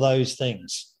lot of those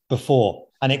things before?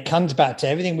 And it comes back to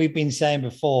everything we've been saying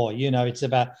before.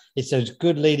 It's those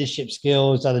good leadership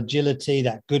skills, that agility,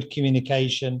 that good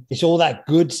communication. It's all that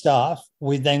good stuff.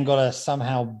 We've then got to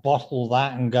somehow bottle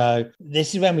that and go,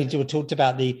 this is when we talked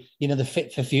about the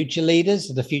fit for future leaders,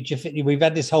 the future fit. We've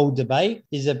had this whole debate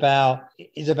is about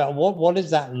what does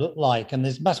that look like? And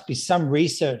there must be some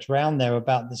research around there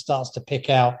about that starts to pick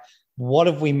out what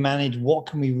have we managed, what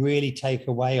can we really take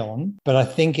away on? But I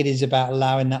think it is about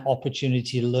allowing that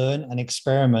opportunity to learn and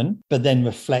experiment, but then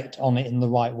reflect on it in the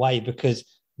right way, because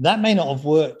that may not have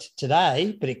worked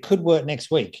today, but it could work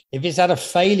next week. If it's had a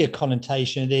failure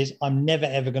connotation, it is, I'm never,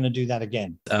 ever going to do that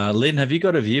again. Lynne, have you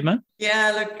got a view, mate?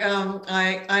 Yeah, look,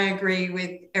 I agree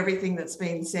with everything that's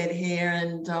been said here.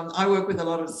 And I work with a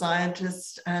lot of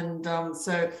scientists. And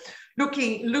so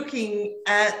looking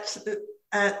at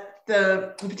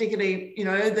the particularly,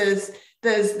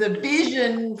 there's the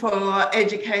vision for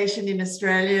education in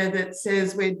Australia that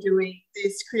says we're doing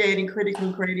this, creating critical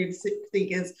and creative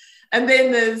thinkers. And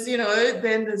then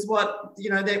there's what,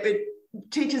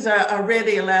 teachers are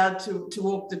rarely allowed to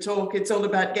walk the talk. It's all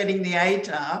about getting the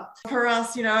ATAR. For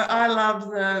us, I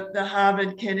love the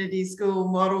Harvard Kennedy School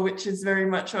model, which is very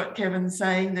much what Kevin's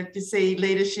saying, that you see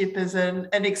leadership as an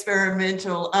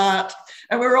experimental art.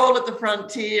 And we're all at the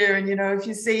frontier. And, if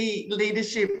you see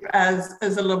leadership as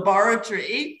a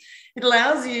laboratory, it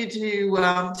allows you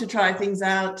to try things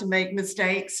out, to make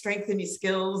mistakes, strengthen your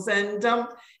skills. And,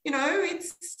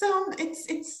 it's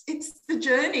the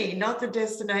journey, not the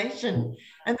destination.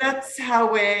 And that's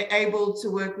how we're able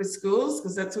to work with schools,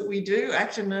 because that's what we do,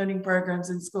 action learning programs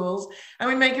in schools. And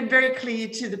we make it very clear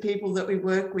to the people that we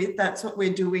work with. That's what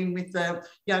we're doing with the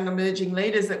young emerging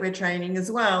leaders that we're training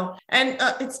as well. And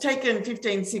it's taken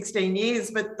 15, 16 years,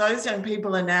 but those young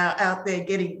people are now out there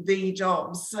getting the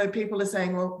jobs. So people are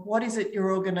saying, well, what is it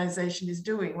your organisation is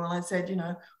doing? Well, I said,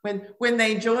 when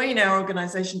they join our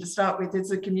organisation to start with, it's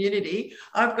a community.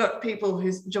 I've got people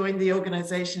who's joined the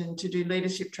organisation to do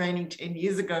leadership training 10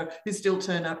 years ago who still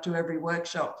turn up to every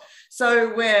workshop.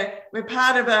 So we're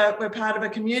part of a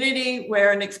community.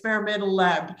 We're an experimental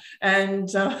lab, and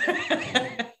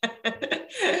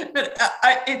but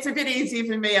it's a bit easier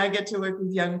for me. I get to work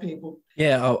with young people.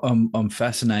 Yeah, I'm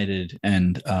fascinated,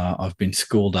 and I've been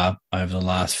schooled up over the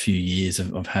last few years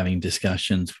of having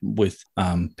discussions with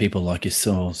people like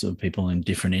yourselves, or people in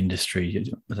different industries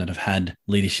that have had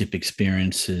leadership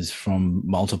experiences from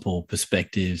multiple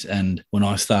perspectives. And when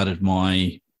I started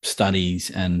my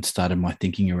studies and started my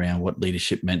thinking around what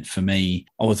leadership meant for me,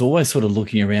 I was always sort of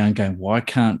looking around going, why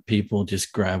can't people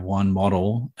just grab one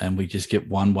model and we just get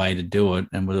one way to do it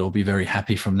and we'll all be very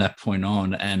happy from that point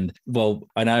on? And well,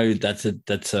 I know that's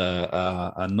not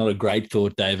a great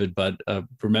thought, David, but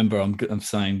remember, I'm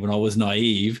saying when I was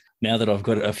naive, now that I've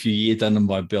got a few years under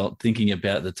my belt thinking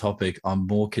about the topic, I'm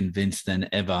more convinced than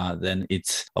ever. I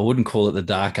wouldn't call it the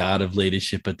dark art of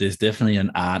leadership, but there's definitely an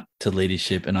art to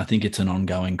leadership. And I think it's an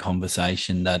ongoing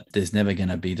conversation that there's never going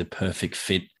to be the perfect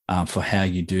fit for how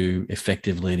you do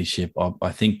effective leadership.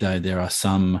 I think, though, there are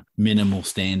some minimal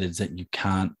standards that you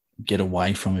can't get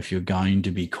away from if you're going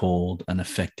to be called an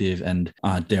effective and,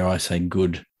 dare I say,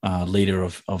 good leader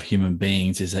of human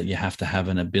beings, is that you have to have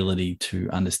an ability to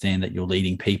understand that you're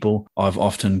leading people. I've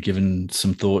often given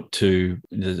some thought to,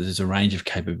 there's a range of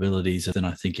capabilities, and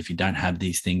I think if you don't have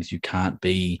these things, you can't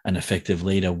be an effective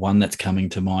leader. One that's coming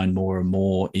to mind more and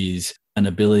more is an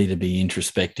ability to be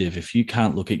introspective. If you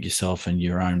can't look at yourself and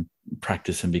your own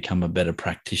practice and become a better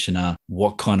practitioner,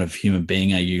 what kind of human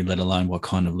being are you, let alone what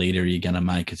kind of leader are you going to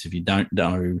make? Because if you don't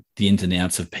know the ins and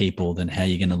outs of people, then how are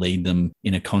you going to lead them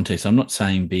in a context? I'm not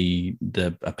saying be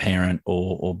a parent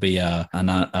or be an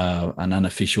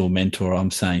unofficial mentor.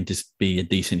 I'm saying just be a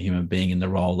decent human being in the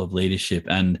role of leadership.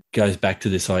 And goes back to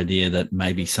this idea that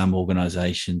maybe some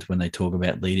organizations, when they talk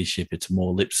about leadership, it's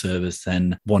more lip service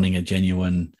than wanting a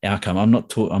genuine outcome. I'm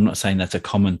not saying that's a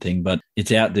common thing, but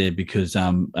it's out there because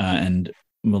and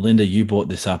Melinda, you brought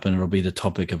this up, and it'll be the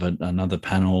topic of another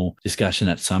panel discussion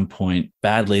at some point.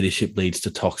 Bad leadership leads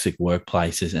to toxic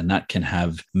workplaces, and that can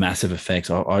have massive effects.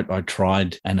 I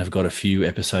tried and have got a few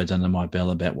episodes under my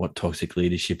belt about what toxic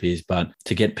leadership is, but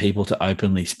to get people to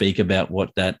openly speak about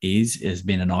what that is has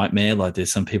been a nightmare. Like,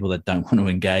 there's some people that don't want to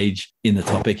engage in the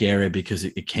topic area because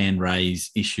it can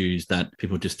raise issues that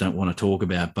people just don't want to talk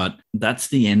about. But that's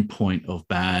the end point of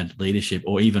bad leadership,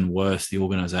 or even worse, the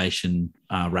organization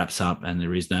wraps up and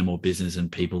there is no more business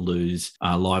and people lose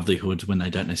livelihoods when they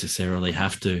don't necessarily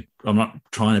have to. I'm not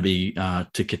trying to be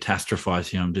to catastrophize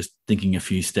here. I'm just thinking a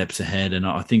few steps ahead. And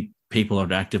I think people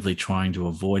are actively trying to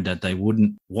avoid that. They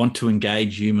wouldn't want to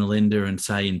engage you, Melinda, and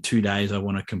say, in 2 days, I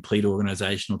want a complete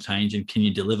organizational change. And can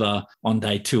you deliver on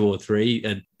day 2 or 3?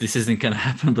 And this isn't going to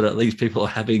happen, but at least people are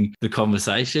having the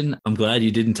conversation. I'm glad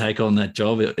you didn't take on that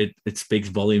job. It speaks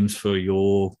volumes for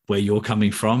where you're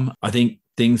coming from. I think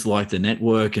things like the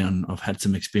network, and I've had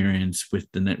some experience with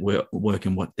the network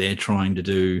and what they're trying to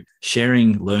do.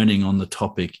 Sharing learning on the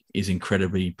topic is an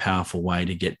incredibly powerful way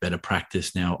to get better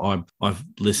practice. Now, I've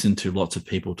listened to lots of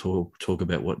people talk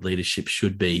about what leadership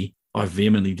should be. I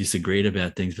vehemently disagreed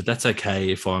about things, but that's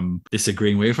okay if I'm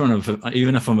disagreeing with everyone.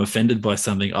 Even if I'm offended by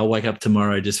something, I'll wake up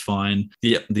tomorrow just fine.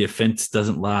 The offense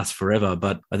doesn't last forever,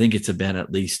 but I think it's about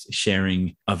at least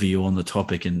sharing a view on the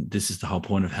topic. And this is the whole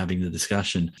point of having the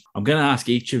discussion. I'm going to ask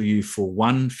each of you for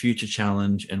one future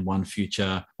challenge and one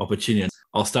future opportunity.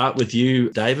 I'll start with you,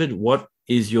 David. What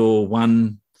is your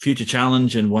one future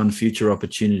challenge and one future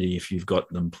opportunity, if you've got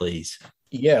them, please?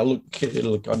 Yeah, look,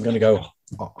 I'm going to go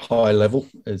high level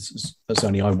as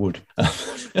only I would.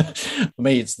 For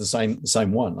me, it's the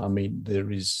same one. I mean,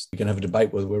 we can have a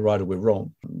debate whether we're right or we're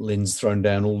wrong. Lynne's thrown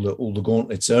down all the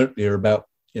gauntlets earlier about,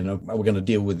 how we're going to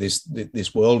deal with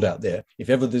this world out there. If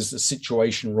ever there's a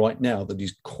situation right now that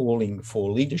is calling for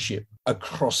leadership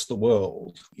across the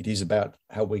world, it is about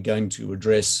how we're going to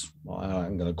address,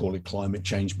 I'm going to call it climate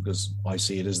change, because I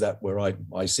see it as that, where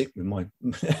I sit with my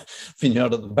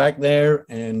vineyard at the back there,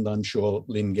 and I'm sure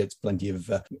Lynne gets plenty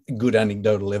of good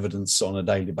anecdotal evidence on a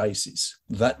daily basis.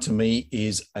 That, to me,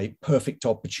 is a perfect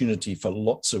opportunity for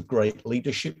lots of great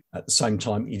leadership. At the same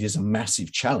time, it is a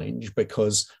massive challenge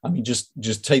because, I mean, just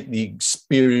take the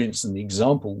experience and the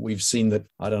example. We've seen that,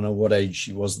 I don't know what age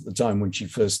she was at the time when she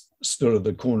first stood at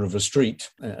the corner of a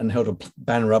street and held a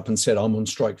banner up and said, I'm on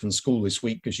strike from school this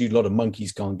week because you lot of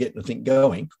monkeys can't get anything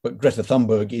going. But Greta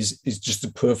Thunberg is just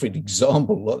a perfect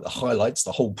example that highlights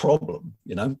the whole problem.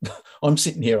 I'm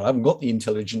sitting here, I haven't got the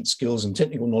intelligence, skills and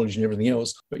technical knowledge and everything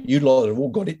else, but you lot have all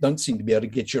got it, don't seem to be able to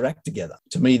get your act together.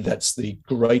 To me, that's the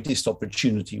greatest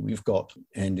opportunity we've got.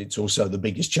 And it's also the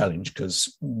biggest challenge,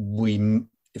 because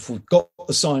if we've got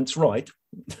the science right,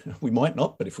 we might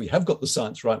not, but if we have got the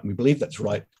science right and we believe that's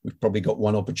right, we've probably got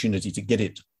one opportunity to get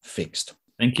it fixed.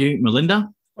 Thank you.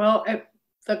 Melinda? Well,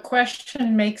 the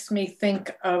question makes me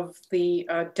think of the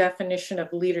definition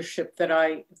of leadership that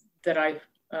I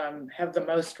have the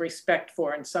most respect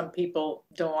for. And some people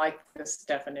don't like this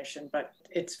definition, but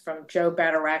it's from Joe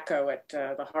Badaracco at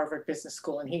the Harvard Business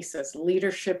School. And he says,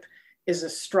 leadership is a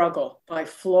struggle by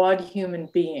flawed human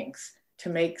beings to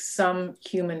make some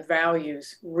human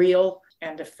values real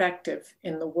and effective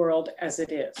in the world as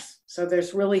it is. So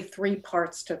there's really 3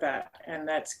 parts to that, and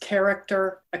that's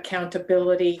character,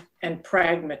 accountability, and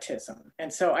pragmatism.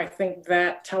 And so I think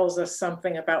that tells us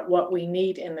something about what we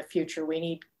need in the future. We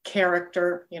need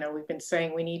character. We've been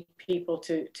saying we need people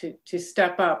to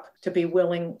step up, to be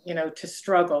willing, to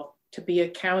struggle, to be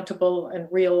accountable and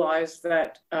realize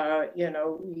that,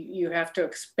 you have to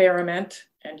experiment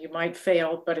and you might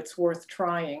fail, but it's worth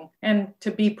trying, and to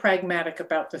be pragmatic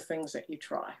about the things that you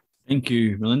try. Thank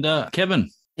you, Melinda. Kevin?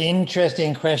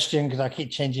 Interesting question, because I keep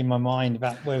changing my mind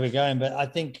about where we're going. But I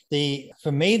think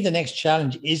for me, the next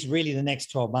challenge is really the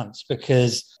next 12 months,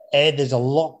 because there's a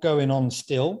lot going on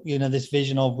still. This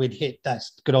vision of we'd hit that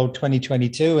good old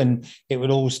 2022 and it would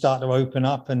all start to open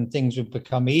up and things would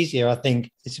become easier. I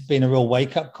think it's been a real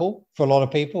wake-up call for a lot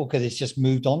of people, because it's just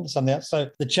moved on to something else. So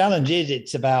the challenge is,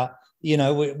 it's about,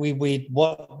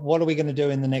 what are we going to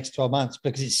do in the next 12 months?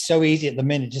 Because it's so easy at the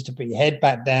minute just to put your head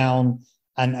back down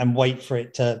and wait for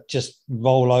it to just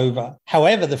roll over.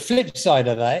 However, the flip side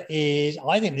of that is,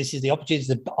 I think this is the opportunity,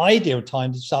 the ideal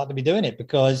time to start to be doing it,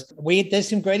 because there's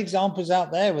some great examples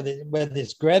out there, whether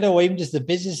it's Greta or even just the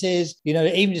businesses,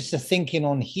 even just the thinking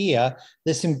on here,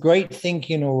 there's some great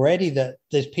thinking already that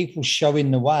there's people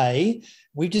showing the way.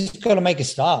 We've just got to make a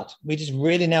start. We just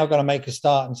really now got to make a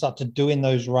start and start to doing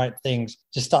those right things,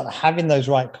 to start having those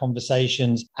right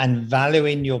conversations and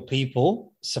valuing your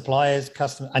people, suppliers,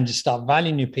 customers, and just start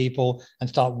valuing your people and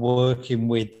start working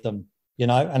with them,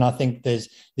 And I think there's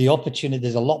the opportunity.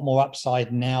 There's a lot more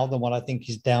upside now than what I think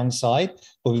is downside,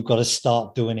 but we've got to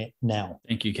start doing it now.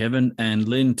 Thank you, Kevin. And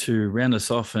Lynne, to round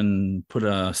us off and put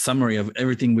a summary of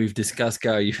everything we've discussed,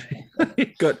 go.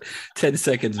 You've got 10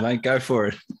 seconds, mate. Go for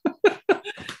it.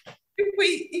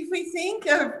 If we think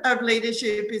of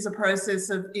leadership as a process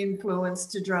of influence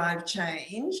to drive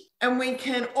change, and we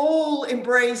can all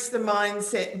embrace the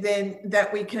mindset then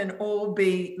that we can all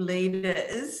be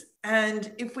leaders,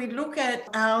 and if we look at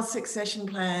our succession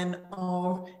plan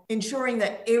of ensuring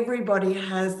that everybody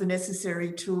has the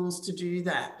necessary tools to do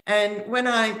that. And when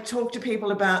I talk to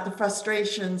people about the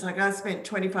frustrations, like I spent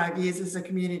 25 years as a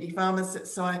community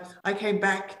pharmacist, so I came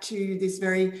back to this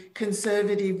very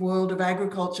conservative world of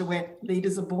agriculture where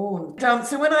leaders are born.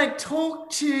 So when I talk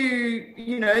to,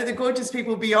 the gorgeous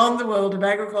people beyond the world of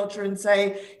agriculture and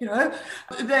say,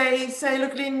 they say,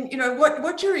 look, Lynne,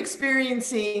 what you're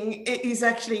experiencing is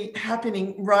actually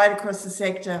happening right across the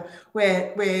sector,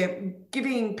 where we're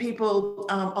giving people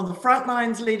on the front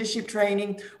lines leadership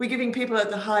training, we're giving people at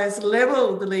the highest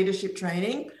level the leadership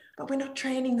training, but we're not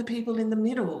training the people in the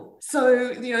middle.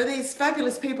 So, these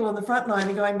fabulous people on the front line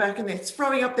are going back and they're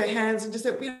throwing up their hands and just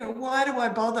say, why do I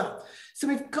bother? So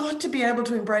we've got to be able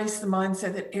to embrace the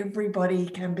mindset that everybody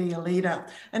can be a leader.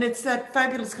 And it's that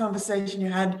fabulous conversation you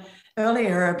had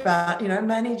earlier about,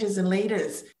 managers and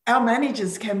leaders. Our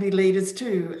managers can be leaders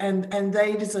too, and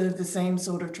they deserve the same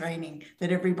sort of training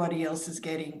that everybody else is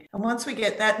getting. And once we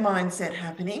get that mindset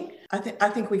happening, I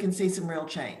think we can see some real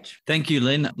change. Thank you,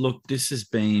 Lynne. Look, this has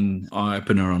been an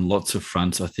eye-opener on lots of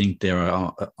fronts. I think there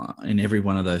are, in every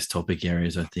one of those topic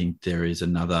areas, I think there is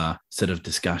another set of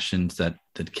discussions that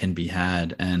can be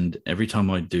had. And every time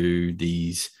I do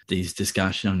these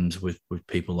discussions with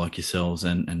people like yourselves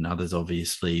and others,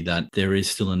 obviously, that there is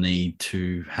still a need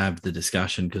to have the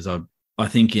discussion, because I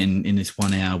think in this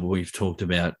 1 hour we've talked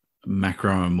about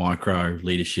macro and micro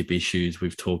leadership issues.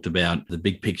 We've talked about the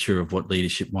big picture of what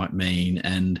leadership might mean.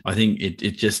 And I think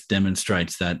it just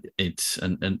demonstrates that it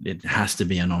has to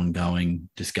be an ongoing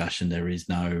discussion. There is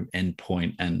no end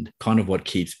point, and kind of what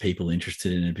keeps people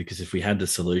interested in it. Because if we had the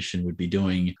solution, we'd be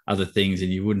doing other things,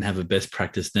 and you wouldn't have a best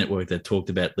practice network that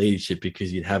talked about leadership,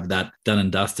 because you'd have that done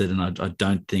and dusted. And I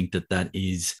don't think that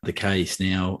is the case.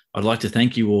 Now, I'd like to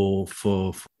thank you all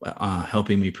for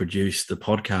helping me produce the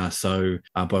podcast. So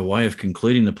by way of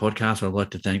concluding the podcast, I'd like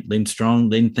to thank Lynne Strong.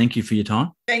 Lynne, thank you for your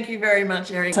time. Thank you very much,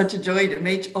 Eric. Such a joy to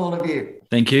meet all of you.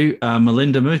 Thank you.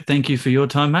 Melinda, Muth, thank you for your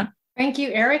time, mate. Thank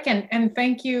you, Eric. And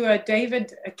thank you,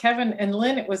 David, Kevin, and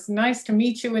Lynne. It was nice to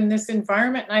meet you in this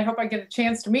environment. And I hope I get a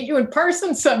chance to meet you in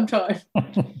person sometime.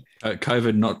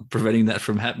 COVID not preventing that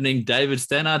from happening. David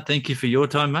Stannard, thank you for your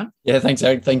time, mate. Yeah, thanks,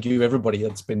 Eric. Thank you, everybody.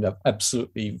 It's been an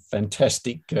absolutely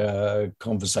fantastic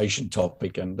conversation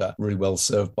topic, and really well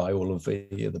served by all of the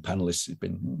panelists. It's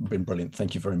been brilliant.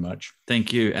 Thank you very much.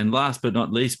 Thank you. And last but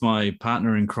not least, my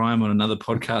partner in crime on another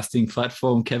podcasting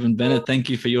platform, Kevin Bennett. Thank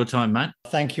you for your time, mate.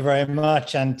 Thank you very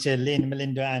much. And to Lynne,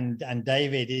 Melinda, and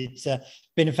David, it's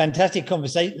been a fantastic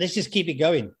conversation. Let's just keep it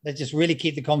going. Let's just really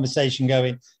keep the conversation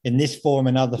going in this forum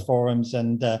and other forums,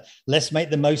 and let's make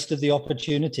the most of the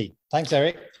opportunity. Thanks,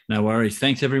 Eric. No worries.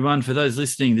 Thanks, everyone. For those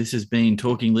listening, this has been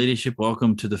Talking Leadership.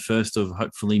 Welcome to the first of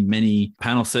hopefully many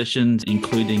panel sessions,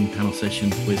 including panel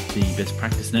sessions with the Best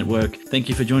Practice Network. Thank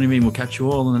you for joining me, and we'll catch you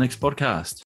all on the next podcast.